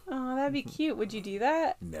elf. Oh, that'd be cute. Would you do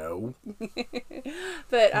that? No.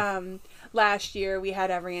 But last year we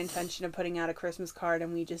had every intention of putting out a Christmas card,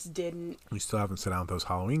 and we just didn't. We still haven't sent out those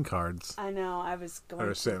Halloween cards. I know. I was going.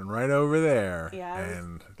 They're sitting right over there. Yeah,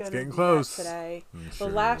 and it's getting close today. Sure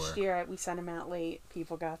well, last year we sent them out late.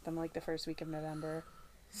 People got them like the first week of November.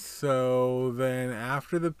 So then,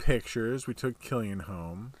 after the pictures, we took Killian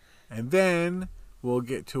home, and then we'll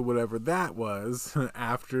get to whatever that was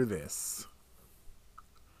after this.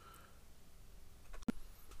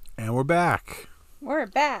 And we're back. We're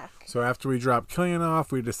back. So after we dropped Killian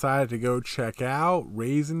off, we decided to go check out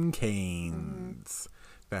Raising Cane's.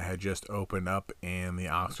 That had just opened up in the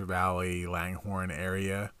Oxford Valley, Langhorne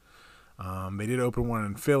area. They did open one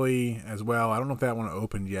in Philly as well. I don't know if that one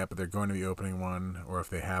opened yet, but they're going to be opening one, or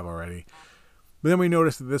if they have already. But then we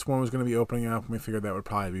noticed that this one was going to be opening up, and we figured that would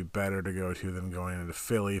probably be better to go to than going into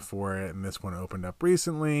Philly for it. And this one opened up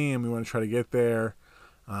recently, and we want to try to get there.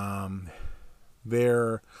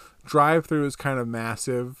 Their drive-through is kind of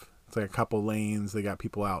massive. It's like a couple lanes. They got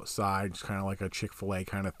people outside, just kind of like a Chick-fil-A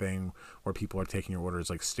kind of thing, where people are taking your orders,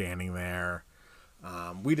 like standing there.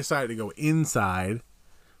 We decided to go inside.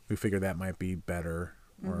 We figured that might be better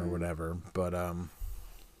or whatever. But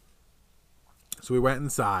so we went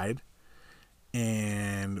inside.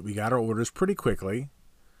 And we got our orders pretty quickly.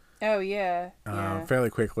 Oh, yeah. Fairly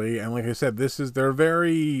quickly. And like I said, they're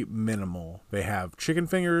very minimal. They have chicken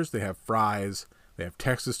fingers, they have fries, they have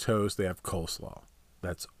Texas toast, they have coleslaw.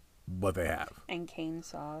 That's what they have. And cane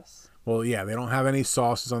sauce. Well, yeah, they don't have any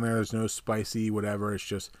sauces on there. There's no spicy, whatever. It's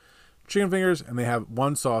just chicken fingers, and they have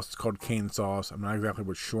one sauce. It's called cane sauce. I'm not exactly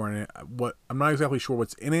I'm not exactly sure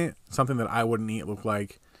what's in it. Something that I wouldn't eat, it looked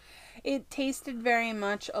like. It tasted very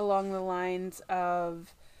much along the lines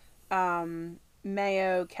of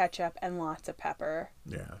mayo, ketchup, and lots of pepper.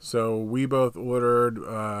 Yeah. So we both ordered.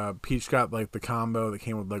 Peach got like the combo that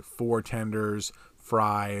came with like 4 tenders,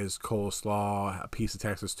 fries, coleslaw, a piece of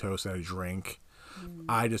Texas toast, and a drink.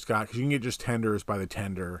 I just got, because you can get just tenders by the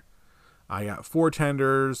tender. I got 4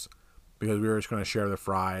 tenders because we were just going to share the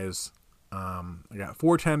fries. I got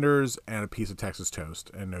 4 tenders and a piece of Texas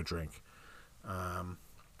toast and no drink.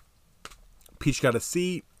 Peach got a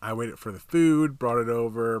seat. I waited for the food, brought it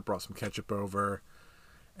over, brought some ketchup over,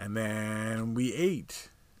 and then we ate.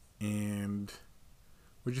 And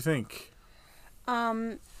what'd you think?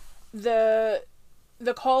 The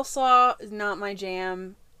coleslaw is not my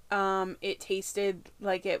jam. It tasted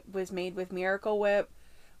like it was made with Miracle Whip,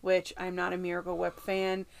 which I'm not a Miracle Whip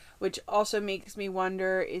fan, which also makes me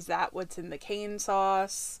wonder, is that what's in the cane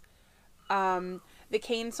sauce? The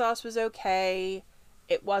cane sauce was okay.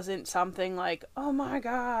 It wasn't something like, oh my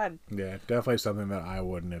god. Yeah, definitely something that I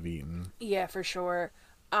wouldn't have eaten. Yeah, for sure.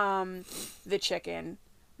 The chicken.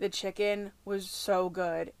 The chicken was so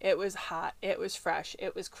good. It was hot. It was fresh.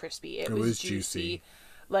 It was crispy. It was juicy.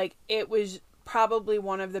 Like, it was probably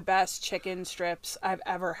one of the best chicken strips I've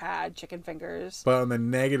ever had, chicken fingers. But on the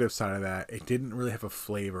negative side of that, it didn't really have a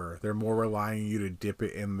flavor. They're more relying on you to dip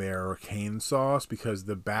it in their cane sauce because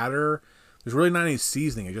the batter, there's really not any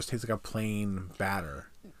seasoning. It just tastes like a plain batter.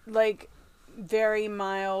 Like, very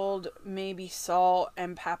mild, maybe salt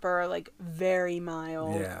and pepper, like, very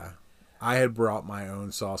mild. Yeah. I had brought my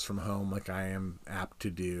own sauce from home like I am apt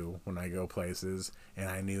to do when I go places, and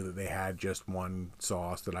I knew that they had just one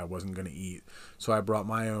sauce that I wasn't going to eat. So I brought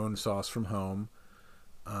my own sauce from home,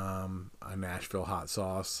 a Nashville hot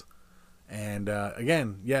sauce. And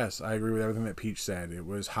again, yes, I agree with everything that Peach said. It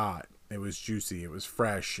was hot. It was juicy. It was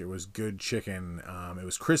fresh. It was good chicken. It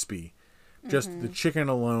was crispy. Just the chicken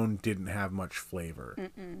alone didn't have much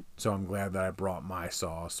flavor. So I'm glad that I brought my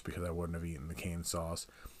sauce because I wouldn't have eaten the cane sauce.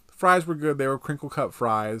 Fries were good. They were crinkle cut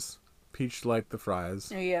fries. Peach liked the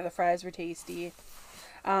fries. Oh, yeah, the fries were tasty.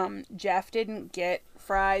 Jeff didn't get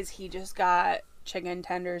fries. He just got chicken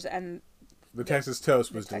tenders and the Texas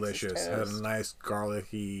toast was delicious. It had a nice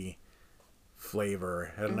garlicky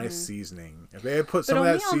flavor. It had a nice seasoning. If they had put some of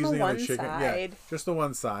that seasoning on the chicken, yeah, just the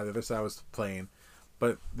one side. The other side was plain,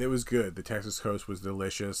 but it was good. The Texas toast was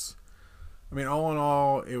delicious. I mean, all in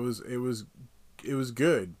all, it was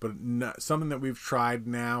good, but not something that we've tried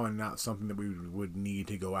now and not something that we would need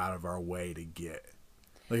to go out of our way to get.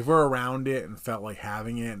 Like, if we're around it and felt like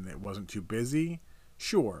having it and it wasn't too busy,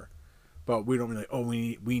 sure. But we don't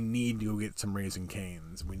really, we need to go get some Raising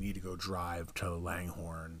Cane's. We need to go drive to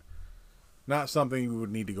Langhorne. Not something you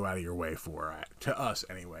would need to go out of your way for, to us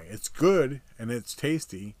anyway. It's good and it's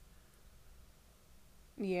tasty.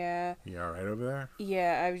 Yeah. You all right over there?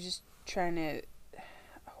 Yeah, I was just trying to...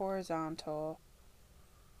 Horizontal,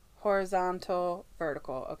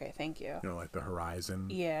 vertical. Okay, thank you. You know, like the horizon?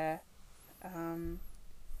 Yeah. Does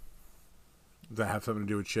that have something to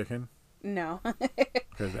do with chicken? No.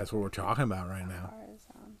 Because that's what we're talking about right now.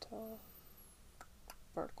 Horizontal,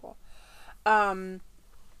 vertical.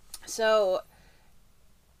 So,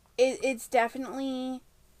 it's definitely...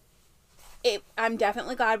 I'm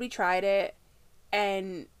definitely glad we tried it.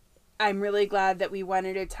 And I'm really glad that we went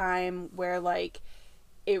at a time where, like,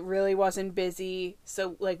 it really wasn't busy.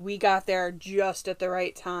 So, like, we got there just at the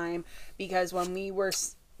right time, because when we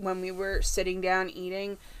were sitting down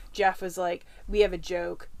eating, Jeff was like, we have a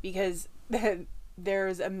joke, because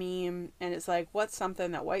there's a meme and it's like, what's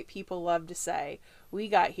something that white people love to say? We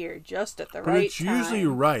got here just at the right time. But it's usually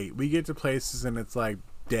right. We get to places and it's like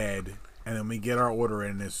dead, and then we get our order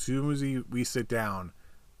in, and as soon as we sit down,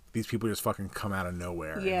 these people just fucking come out of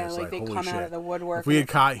nowhere. Yeah, and it's like they come shit. Out of the woodwork. If we had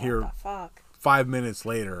caught here fuck? 5 minutes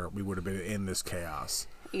later, we would have been in this chaos.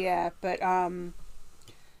 Yeah, but I'm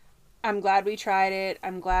glad we tried it.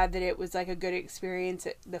 I'm glad that it was like a good experience.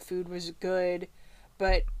 The food was good,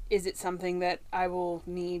 but is it something that I will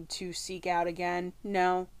need to seek out again?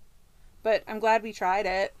 No. But I'm glad we tried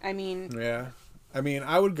it. I mean... Yeah. I mean,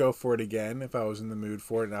 I would go for it again if I was in the mood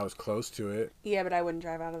for it and I was close to it. Yeah, but I wouldn't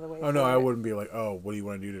drive out of the way. Oh, no, I wouldn't be like, oh, what do you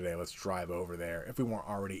want to do today? Let's drive over there. If we weren't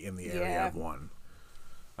already in the area of one.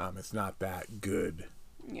 It's not that good.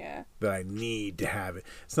 Yeah. That I need to have it.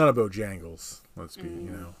 It's not a Bojangles. Let's be, you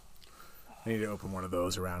know. I need to open one of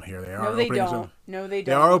those around here. They are opening some. No, they don't.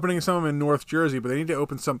 They are opening some in North Jersey, but they need to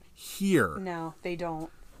open some here. No, they don't.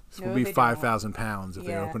 This would be 5,000 pounds if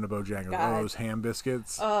they opened a Bojangles. God. Oh, those ham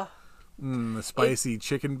biscuits. The spicy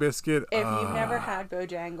chicken biscuit. If you've never had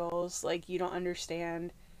Bojangles, like, you don't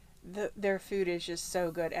understand. Their food is just so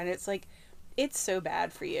good, and it's like, it's so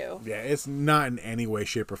bad for you. Yeah, it's not in any way,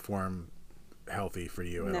 shape, or form healthy for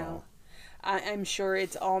you at all. I'm sure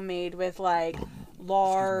it's all made with, like,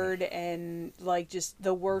 lard and, like, just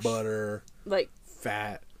the worst... butter. Like...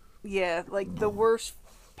 fat. Yeah, like, the worst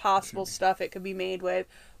possible stuff it could be made with,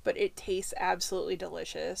 but it tastes absolutely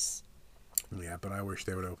delicious. Yeah, but I wish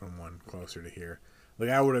they would open one closer to here. Like,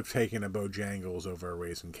 I would have taken a Bojangles over a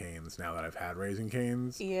Raising Cane's now that I've had Raising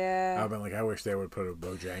Cane's. Yeah. I've been like, I wish they would put a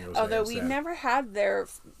Bojangles Although there we've instead. never had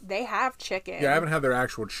they have chicken. Yeah, I haven't had their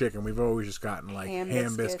actual chicken. We've always just gotten, like,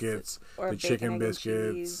 ham biscuits, or the bacon, chicken egg, and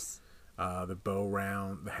biscuits, cheese.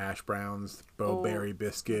 the hash browns, Bowberry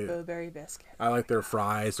biscuit. Bowberry biscuit. I like their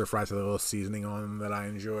fries. Their fries have a little seasoning on them that I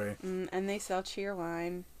enjoy. And they sell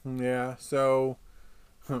Cheerwine. Yeah, so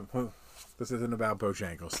this isn't about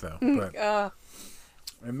Bojangles though. But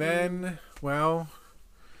and then, well,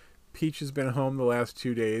 Peach has been home the last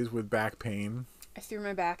 2 days with back pain. I threw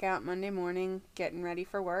my back out Monday morning, getting ready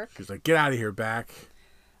for work. She's like, "Get out of here, back."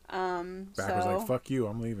 Back was like, "Fuck you,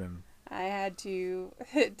 I'm leaving." I had to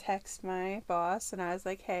text my boss, and I was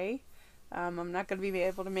like, "Hey, I'm not going to be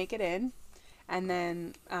able to make it in." And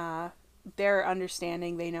then they're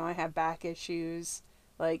understanding. They know I have back issues.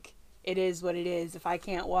 Like, it is what it is. If I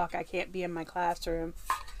can't walk, I can't be in my classroom.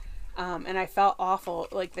 And I felt awful.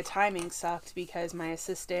 Like, the timing sucked because my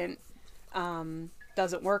assistant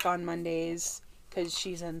doesn't work on Mondays because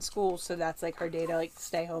she's in school. So that's, like, her day to, like,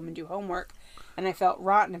 stay home and do homework. And I felt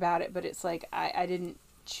rotten about it. But it's like, I didn't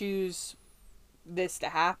choose this to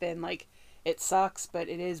happen. Like, it sucks, but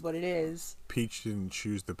it is what it is. Peach didn't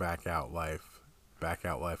choose the back out life. Back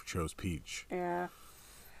out life chose Peach. Yeah.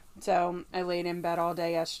 So I laid in bed all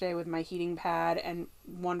day yesterday with my heating pad and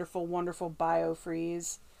wonderful, wonderful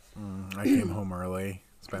BioFreeze. I came home early,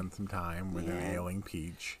 spent some time with an ailing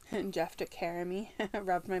Peach. And Jeff took care of me,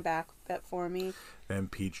 rubbed my back a bit for me. Then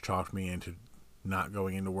Peach talked me into not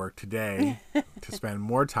going into work today to spend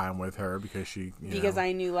more time with her because because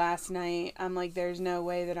I knew last night, I'm like, there's no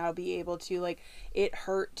way that I'll be able to, like, it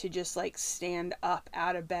hurt to just, like, stand up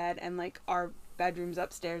out of bed, and, like, our bedroom's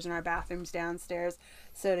upstairs and our bathroom's downstairs,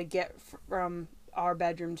 so to get from our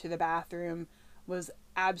bedroom to the bathroom was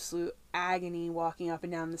absolute agony walking up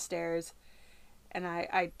and down the stairs. And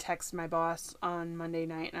I texted my boss on Monday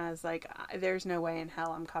night, and I was like, there's no way in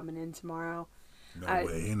hell I'm coming in tomorrow. No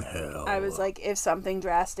way in hell. I was like, if something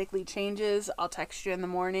drastically changes, I'll text you in the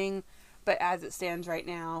morning. But as it stands right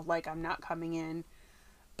now, like, I'm not coming in.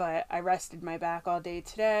 But I rested my back all day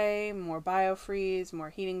today. More BioFreeze, more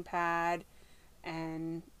heating pad.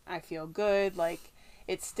 And I feel good. Like,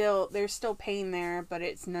 it's still, there's still pain there, but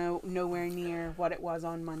it's nowhere near what it was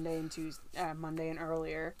on Monday and Monday and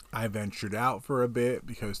earlier. I ventured out for a bit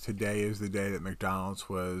because today is the day that McDonald's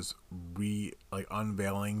was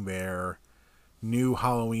unveiling their new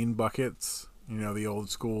Halloween buckets. You know, the old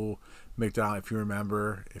school McDonald's, if you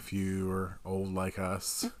remember, if you were old like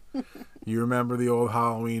us. You remember the old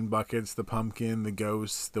Halloween buckets, the pumpkin, the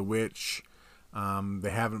ghost, the witch. They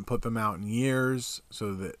haven't put them out in years,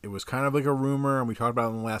 so that it was kind of like a rumor, and we talked about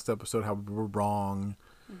it in the last episode how we were wrong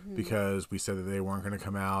because we said that they weren't going to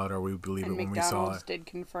come out, or we believed it when we saw it. McDonald's did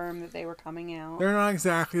confirm that they were coming out. They're not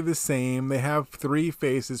exactly the same. They have 3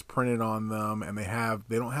 faces printed on them, and they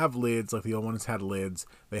don't have lids like the old ones had lids.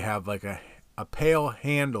 They have like a pale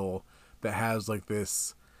handle that has like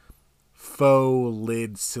this faux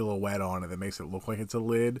lid silhouette on it that makes it look like it's a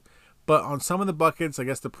lid. But on some of the buckets, I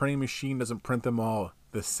guess the printing machine doesn't print them all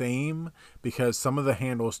the same because some of the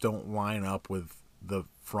handles don't line up with the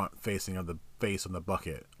front facing of the face on the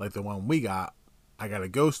bucket. Like the one we got, I got a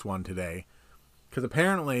ghost one today. Because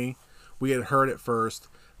apparently we had heard at first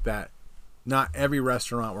that not every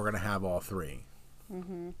restaurant were going to have all 3.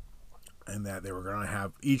 And that they were going to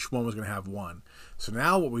have, each one was going to have one. So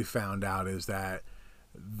now what we found out is that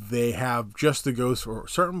they have just the ghost, or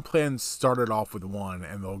certain plans started off with one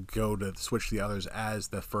and they'll go to switch the others as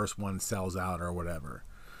the first one sells out or whatever.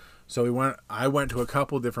 So I went to a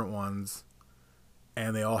couple different ones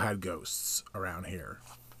and they all had ghosts around here.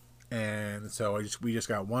 And so we just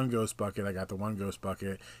got one ghost bucket. I got the one ghost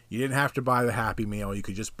bucket. You didn't have to buy the Happy Meal. You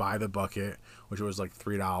could just buy the bucket, which was like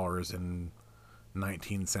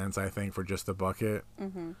 $3.19, I think, for just the bucket.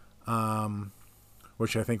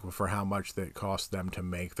 Which I think for how much that cost them to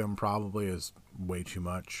make them probably is way too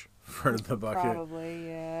much for the bucket. Probably,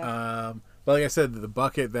 yeah. But like I said, the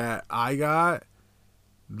bucket that I got,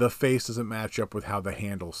 the face doesn't match up with how the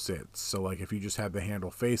handle sits. So like if you just have the handle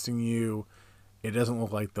facing you, it doesn't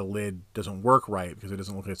look like the lid doesn't work right because it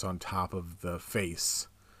doesn't look like it's on top of the face.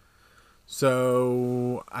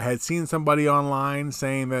 So I had seen somebody online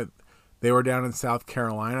saying that they were down in South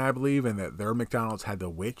Carolina, I believe, and that their McDonald's had the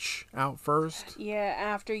witch out first. Yeah,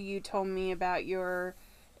 after you told me about your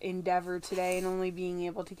endeavor today and only being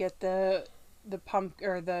able to get the pump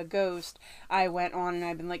or the ghost, I went on and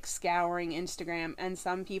I've been like scouring Instagram, and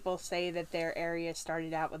some people say that their area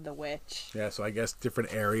started out with the witch. Yeah, so I guess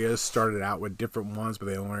different areas started out with different ones, but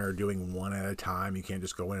they only are doing one at a time. You can't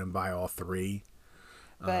just go in and buy all three,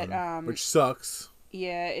 But which sucks.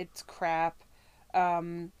 yeah, it's crap.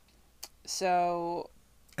 So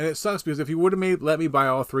And it sucks because if you would have let me buy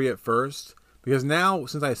all three at first, because now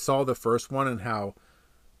since I saw the first one and how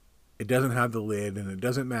it doesn't have the lid and it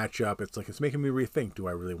doesn't match up, it's making me rethink: do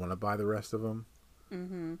I really want to buy the rest of them?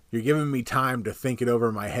 Mm-hmm. You're giving me time to think it over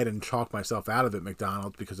in my head and talk myself out of it,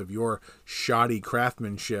 McDonald's, because of your shoddy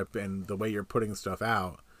craftsmanship and the way you're putting stuff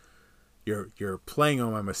out. You're playing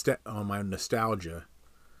on my nostalgia.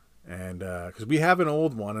 And because we have an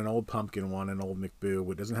old pumpkin one, an old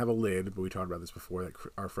McBoo. It doesn't have a lid, but we talked about this before, that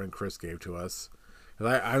our friend Chris gave to us.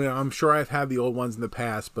 I'm sure I've had the old ones in the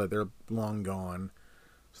past, but they're long gone.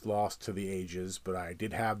 It's lost to the ages, but I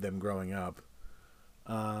did have them growing up.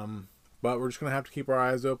 But we're just going to have to keep our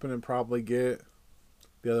eyes open and probably get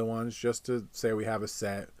the other ones just to say we have a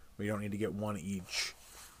set. We don't need to get one each.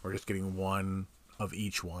 We're just getting one of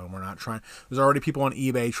each one. We're not trying. There's already people on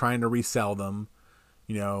eBay trying to resell them.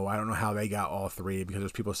 You know, I don't know how they got all three, because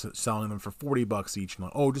there's people selling them for $40 each. And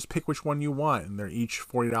like, oh, just pick which one you want, and they're each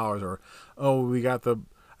 $40. Or, oh, I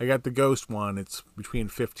got the ghost one. It's between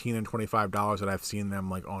 $15 and $25 that I've seen them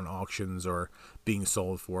like on auctions or being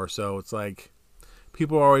sold for. So it's like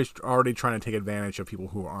people are always already trying to take advantage of people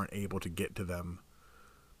who aren't able to get to them,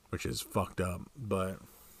 which is fucked up. But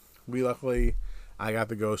I got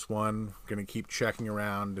the ghost one. Gonna keep checking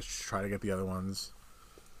around to try to get the other ones.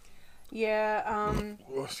 yeah,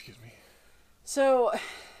 Oh, excuse me. so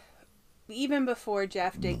even before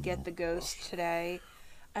Jeff did get the ghost today,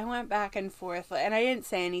 I went back and forth, and I didn't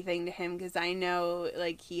say anything to him because I know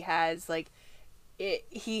like he has like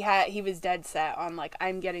he was dead set on like,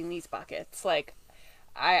 I'm getting these buckets, like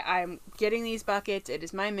I'm getting these buckets, it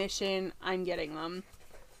is my mission, I'm getting them.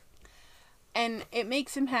 And it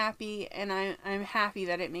makes him happy, and I'm happy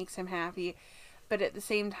that it makes him happy. But at the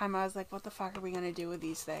same time, I was like, what the fuck are we going to do with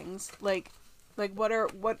these things? Like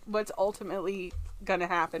what's ultimately going to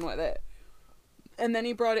happen with it? And then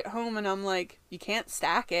he brought it home, and I'm like, you can't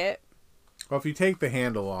stack it. Well, if you take the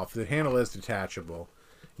handle off, the handle is detachable.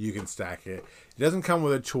 You can stack it. It doesn't come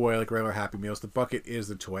with a toy like regular Happy Meals. The bucket is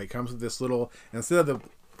the toy. It comes with this little, instead of the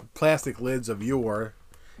plastic lids of it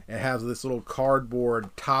has this little cardboard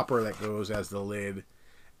topper that goes as the lid,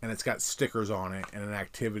 and it's got stickers on it and an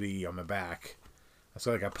activity on the back. It's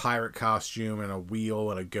like a pirate costume and a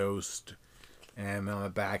wheel and a ghost, and then on the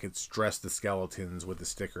back it's dress the skeletons with the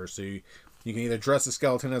stickers. So you can either dress the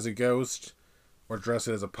skeleton as a ghost or dress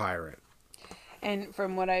it as a pirate. And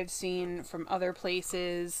from what I've seen from other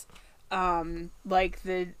places, like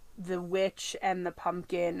the witch and the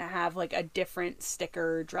pumpkin have like a different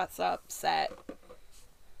sticker dress up set.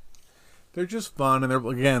 They're just fun, and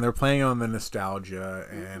they're playing on the nostalgia,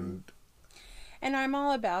 and I'm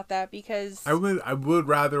all about that, because I would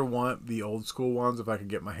rather want the old school ones if I could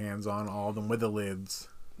get my hands on all of them with the lids.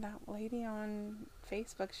 that lady on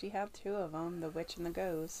Facebook, she had two of them, the witch and the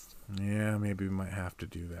ghost. Yeah, maybe we might have to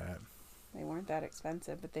do that. They weren't that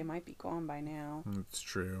expensive, but they might be gone by now. It's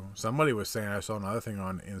true. Somebody was saying, I saw another thing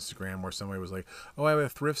on Instagram where somebody was like, oh, I have a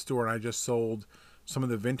thrift store and I just sold some of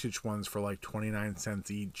the vintage ones for like 29 cents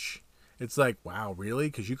each. It's like, wow, really?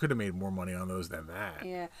 Because you could have made more money on those than that.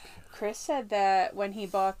 Yeah. Chris said that when he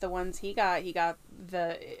bought the ones he got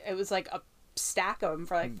it was like a stack of them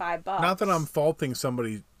for like $5. Not that I'm faulting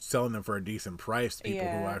somebody selling them for a decent price to people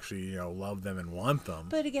who Yeah. actually, love them and want them.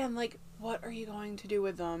 But again, like, what are you going to do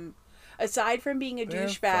with them? Aside from being a They're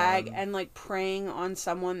douchebag fun. and like preying on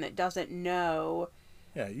someone that doesn't know.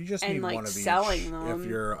 Yeah, you just And, need like, one of each. selling them. If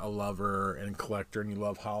you're a lover and collector and you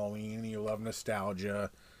love Halloween and you love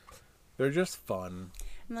nostalgia, they're just fun.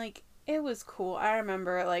 And like, it was cool. I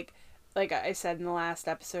remember like I said in the last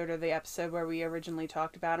episode, or the episode where we originally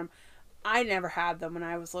talked about them, I never had them when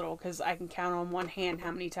I was little, because I can count on one hand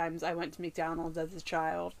how many times I went to McDonald's as a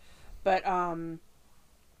child. But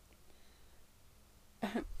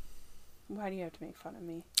why do you have to make fun of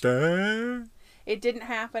me? It didn't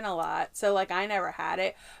happen a lot, so like I never had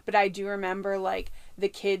it, but I do remember like the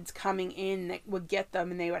kids coming in that would get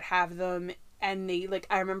them, and they would have them, and they like,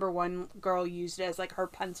 I remember one girl used it as like her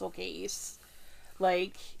pencil case.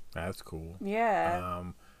 Like, That's cool. yeah.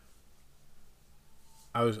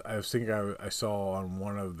 I was thinking I saw on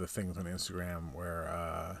one of the things on Instagram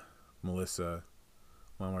where Melissa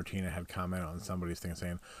Martina had commented on somebody's thing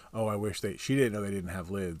saying, oh, I wish she didn't know they didn't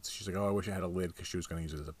have lids. She's like, oh, I wish I had a lid, because she was going to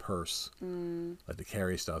use it as a purse, like to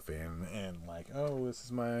carry stuff in, and like, oh, this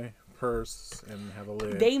is my purse and have a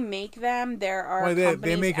lid. They make them. There are Well, companies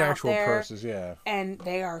they make out actual there, purses, yeah. and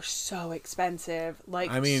they are so expensive. Like,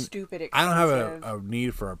 I mean, stupid expensive. I don't have a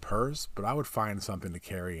need for a purse, but I would find something to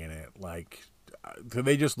carry in it. Like,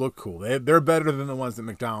 they just look cool. They're better than the ones that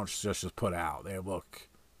McDonald's just put out. They look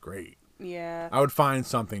great. Yeah. I would find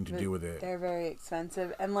something to do with it. They're very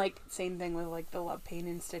expensive. And, like, same thing with, like, the Love Paint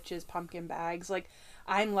and Stitches pumpkin bags. Like,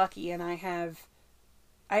 I'm lucky and I have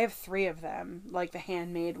 3 of them, like the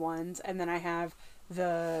handmade ones. And then I have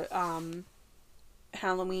the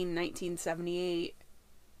Halloween 1978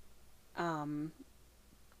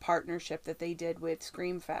 partnership that they did with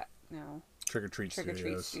Trick or Treat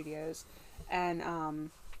Studios.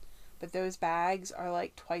 And, but those bags are,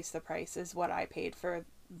 like, twice the price as what I paid for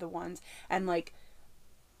the ones. And, like,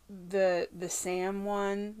 the Sam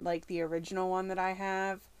one, like the original one that I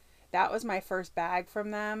have, that was my first bag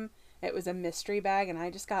from them. It was a mystery bag, and I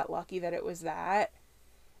just got lucky that it was that.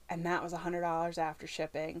 And that was $100 after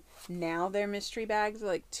shipping. Now their mystery bags are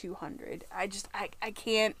like $200. I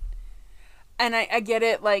can't. And I get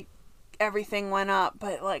it, like, everything went up,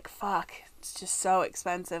 but, like, fuck, it's just so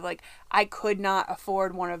expensive. Like, I could not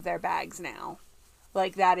afford one of their bags now.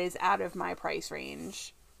 Like, that is out of my price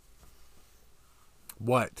range.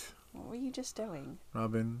 What? What were you just doing?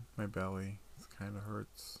 Rubbing my belly. It kind of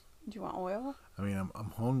hurts. Do you want oil? I mean,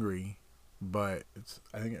 I'm hungry, but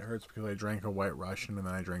I think it hurts because I drank a White Russian and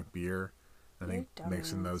then I drank beer. I think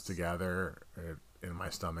mixing those together in my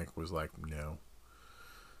stomach was like, no.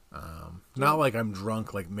 Not like I'm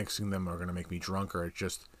drunk, like mixing them are going to make me drunker. It's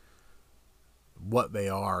just what they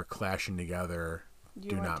are clashing together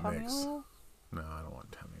do not mix. Oil? No, I don't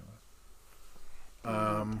want tummy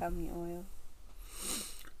oil. Tummy oil.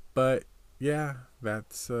 But yeah,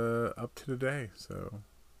 that's up to today. So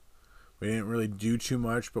we didn't really do too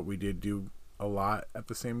much, but we did do a lot at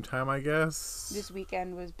the same time, I guess. This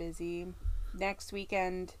weekend was busy. Next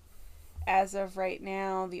weekend, as of right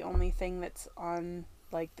now, the only thing that's on,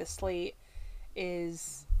 like, the slate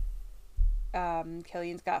is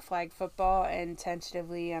Killian's got flag football, and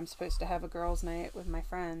tentatively I'm supposed to have a girls' night with my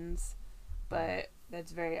friends, but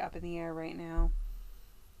that's very up in the air right now.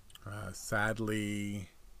 Sadly,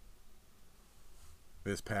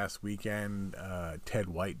 this past weekend, Ted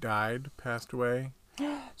White passed away.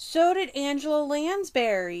 So did Angela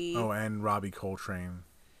Lansbury. Oh, and Robbie Coltrane.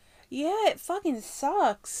 Yeah, it fucking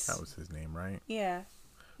sucks. That was his name, right? Yeah.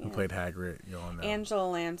 Who played Hagrid? You'll know. Angela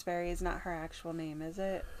Lansbury is not her actual name, is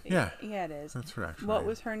it? Yeah. Yeah, it is. That's her actual What name.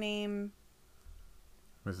 was her name?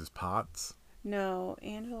 Mrs. Potts? No,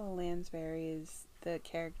 Angela Lansbury is the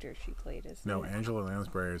character she played, isn't No, it? Angela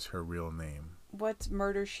Lansbury is her real name. What's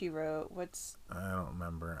Murder, She Wrote? I don't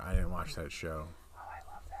remember. I didn't watch that show. Oh, I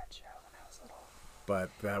love that show when I was little. But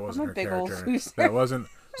that wasn't her big old character. loser. That wasn't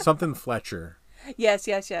something Fletcher. Yes.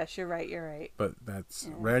 You're right. But that's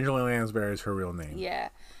Angela Lansbury is her real name. Yeah,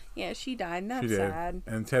 she died, and that's She did. sad.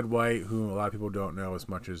 And Ted White, who a lot of people don't know as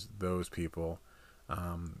much as those people,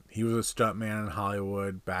 he was a stuntman in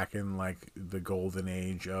Hollywood back in, like, the golden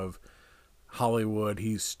age of Hollywood.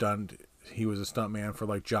 He was a stuntman for,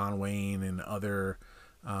 like, John Wayne and other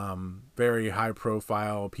very high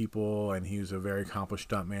profile people, and he was a very accomplished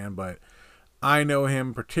stuntman. But I know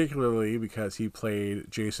him particularly because he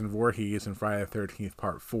played Jason Voorhees in Friday the 13th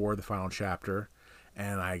Part 4, the final chapter,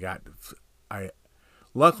 and I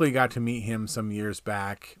luckily got to meet him some years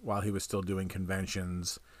back while he was still doing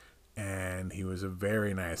conventions, and he was a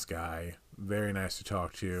very nice guy, very nice to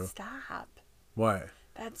talk to. Stop. What?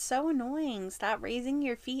 That's so annoying. Stop raising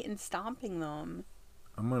your feet and stomping them.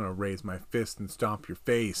 I'm gonna raise my fist and stomp your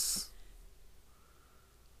face.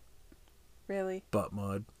 Really? Butt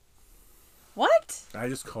mud. What? I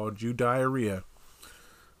just called you diarrhea.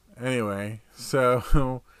 Anyway,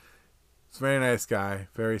 so it's a very nice guy.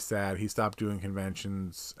 Very sad. He stopped doing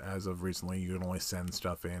conventions as of recently. You can only send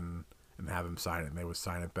stuff in and have him sign it, and they would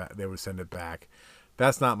sign it back. They would send it back.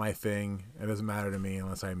 That's not my thing. It doesn't matter to me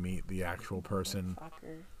unless I meet the actual person.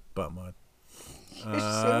 Fucker. Butt mud. You're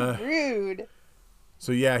so rude.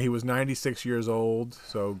 So yeah, he was 96 years old.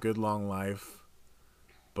 So good long life.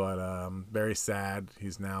 But very sad.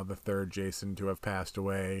 He's now the third Jason to have passed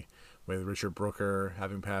away, with Richard Brooker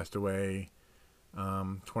having passed away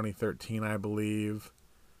 2013, I believe.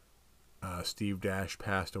 Steve Dash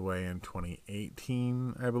passed away in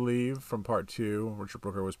 2018, I believe, from Part 2. Richard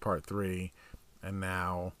Brooker was Part 3. And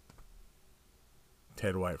now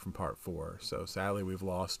Ted White from Part 4. So sadly, we've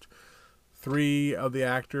lost 3 of the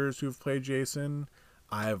actors who've played Jason.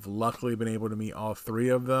 I've luckily been able to meet all 3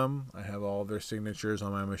 of them. I have all their signatures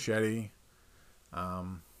on my machete.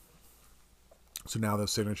 So now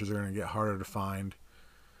those signatures are going to get harder to find.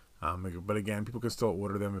 But again, people can still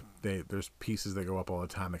order them if there's pieces that go up all the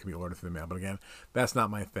time that can be ordered through the mail. But again, that's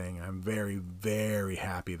not my thing. I'm very, very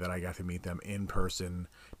happy that I got to meet them in person,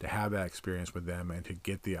 to have that experience with them, and to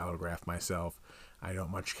get the autograph myself. I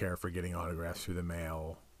don't much care for getting autographs through the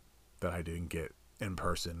mail that I didn't get in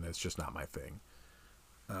person. It's just not my thing.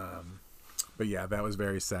 But yeah, that was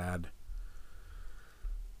very sad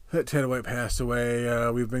that Ted White passed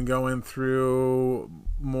away. We've been going through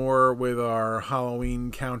more with our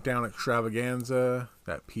Halloween countdown extravaganza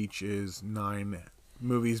that Peach is 9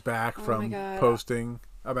 movies back from posting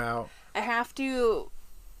about. I have to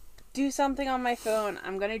do something on my phone.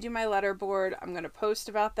 I'm going to do my letterboard. I'm going to post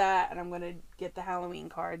about that, and I'm going to get the Halloween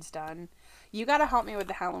cards done. You got to help me with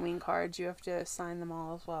the Halloween cards. You have to sign them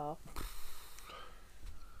all as well.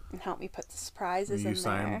 And help me put the surprises in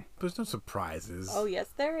there. There's no surprises. Oh, yes,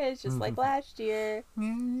 there is. Just like last year.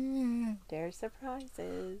 There's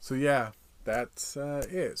surprises. So, yeah, that's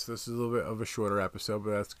it. So, this is a little bit of a shorter episode,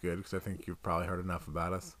 but that's good because I think you've probably heard enough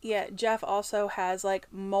about us. Yeah, Jeff also has,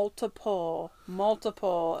 like, multiple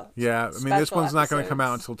Yeah, I mean, this one's not going to come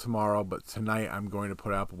out until tomorrow, but tonight I'm going to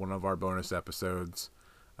put up one of our bonus episodes.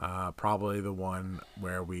 Probably the one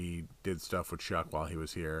where we did stuff with Chuck while he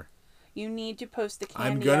was here. You need to post the candy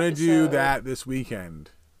I'm going to episode. do that this weekend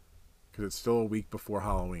because it's still a week before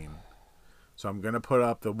Halloween. So I'm going to put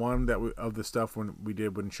up the one of the stuff we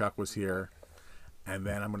did when Chuck was here. And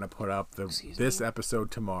then I'm going to put up this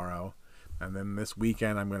episode tomorrow. And then this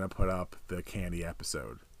weekend I'm going to put up the candy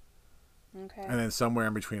episode. Okay. And then somewhere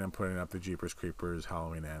in between I'm putting up the Jeepers Creepers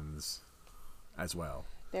Halloween Ends as well.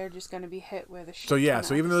 They're just going to be hit with a shit So yeah, ton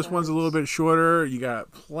so of even though this episodes. one's a little bit shorter, you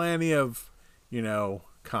got plenty of,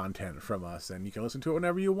 content from us, and you can listen to it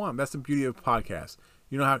whenever you want. That's the beauty of podcasts.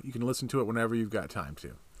 You know how you can listen to it whenever you've got time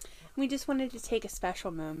to. We just wanted to take a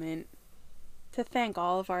special moment to thank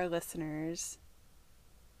all of our listeners.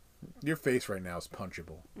 Your face right now is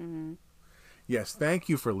punchable. Mm-hmm. Yes, thank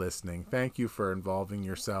you for listening. Thank you for involving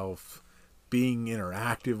yourself, being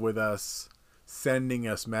interactive with us, sending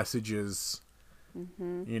us messages.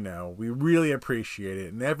 Mm-hmm. We really appreciate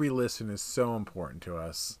it, and every listen is so important to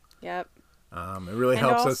us. Yep. It really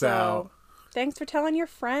helps us out. Thanks for telling your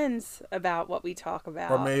friends about what we talk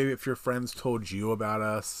about. Or maybe if your friends told you about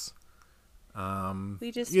us.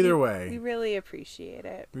 Either way. We really appreciate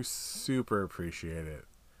it. We super appreciate it.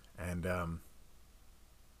 And I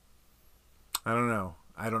don't know.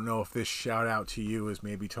 I don't know if this shout out to you is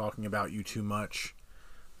maybe talking about you too much.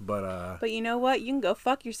 But you know what? You can go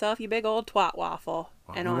fuck yourself, you big old twat waffle.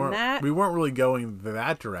 And we weren't really going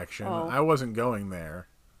that direction. Oh. I wasn't going there.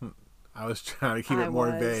 I was trying to keep it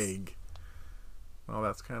more vague. Well,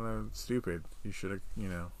 that's kind of stupid. You should have,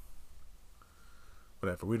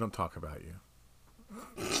 whatever. We don't talk about you.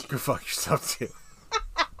 Go fuck yourself, too.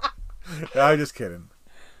 I'm just kidding.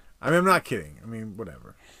 I mean, I'm not kidding. I mean,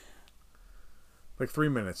 whatever. Like 3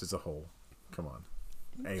 minutes is a hole. Come on.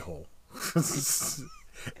 A hole.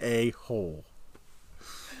 A hole.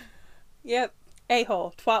 Yep.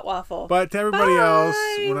 A-hole. Twat waffle. But to everybody else,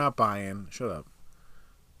 we're not buying. Shut up.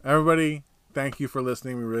 Everybody, thank you for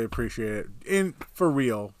listening. We really appreciate it. For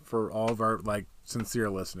real, for all of our sincere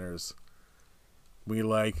listeners. We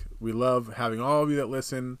love having all of you that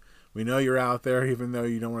listen. We know you're out there, even though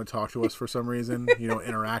you don't want to talk to us for some reason. You don't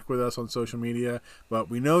interact with us on social media, but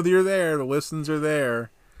we know that you're there. The listens are there.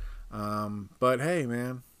 But hey,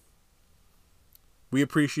 man, we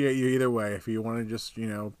appreciate you either way. If you want to just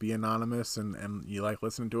be anonymous and you like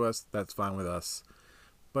listening to us, that's fine with us.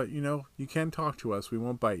 But, you can talk to us. We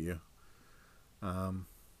won't bite you.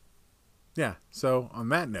 Yeah. So, on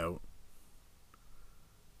that note.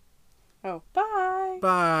 Oh, bye.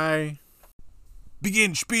 Bye.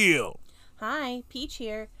 Begin spiel. Hi, Peach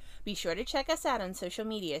here. Be sure to check us out on social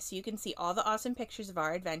media so you can see all the awesome pictures of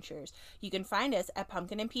our adventures. You can find us at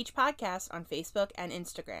Pumpkin and Peach Podcast on Facebook and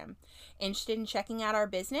Instagram. Interested in checking out our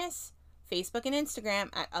business? Facebook and Instagram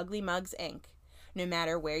at Ugly Mugs Inc. No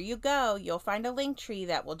matter where you go, you'll find a link tree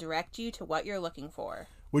that will direct you to what you're looking for.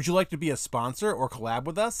 Would you like to be a sponsor or collab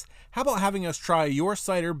with us? How about having us try your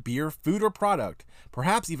cider, beer, food, or product?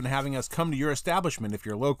 Perhaps even having us come to your establishment if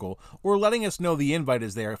you're local, or letting us know the invite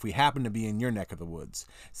is there if we happen to be in your neck of the woods.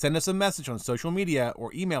 Send us a message on social media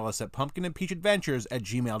or email us at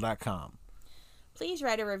pumpkinandpeachadventures@gmail.com. Please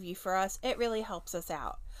write a review for us. It really helps us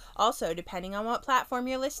out. Also, depending on what platform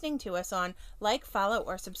you're listening to us on, like, follow,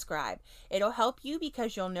 or subscribe. It'll help you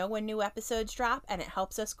because you'll know when new episodes drop, and it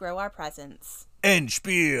helps us grow our presence. End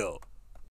spiel.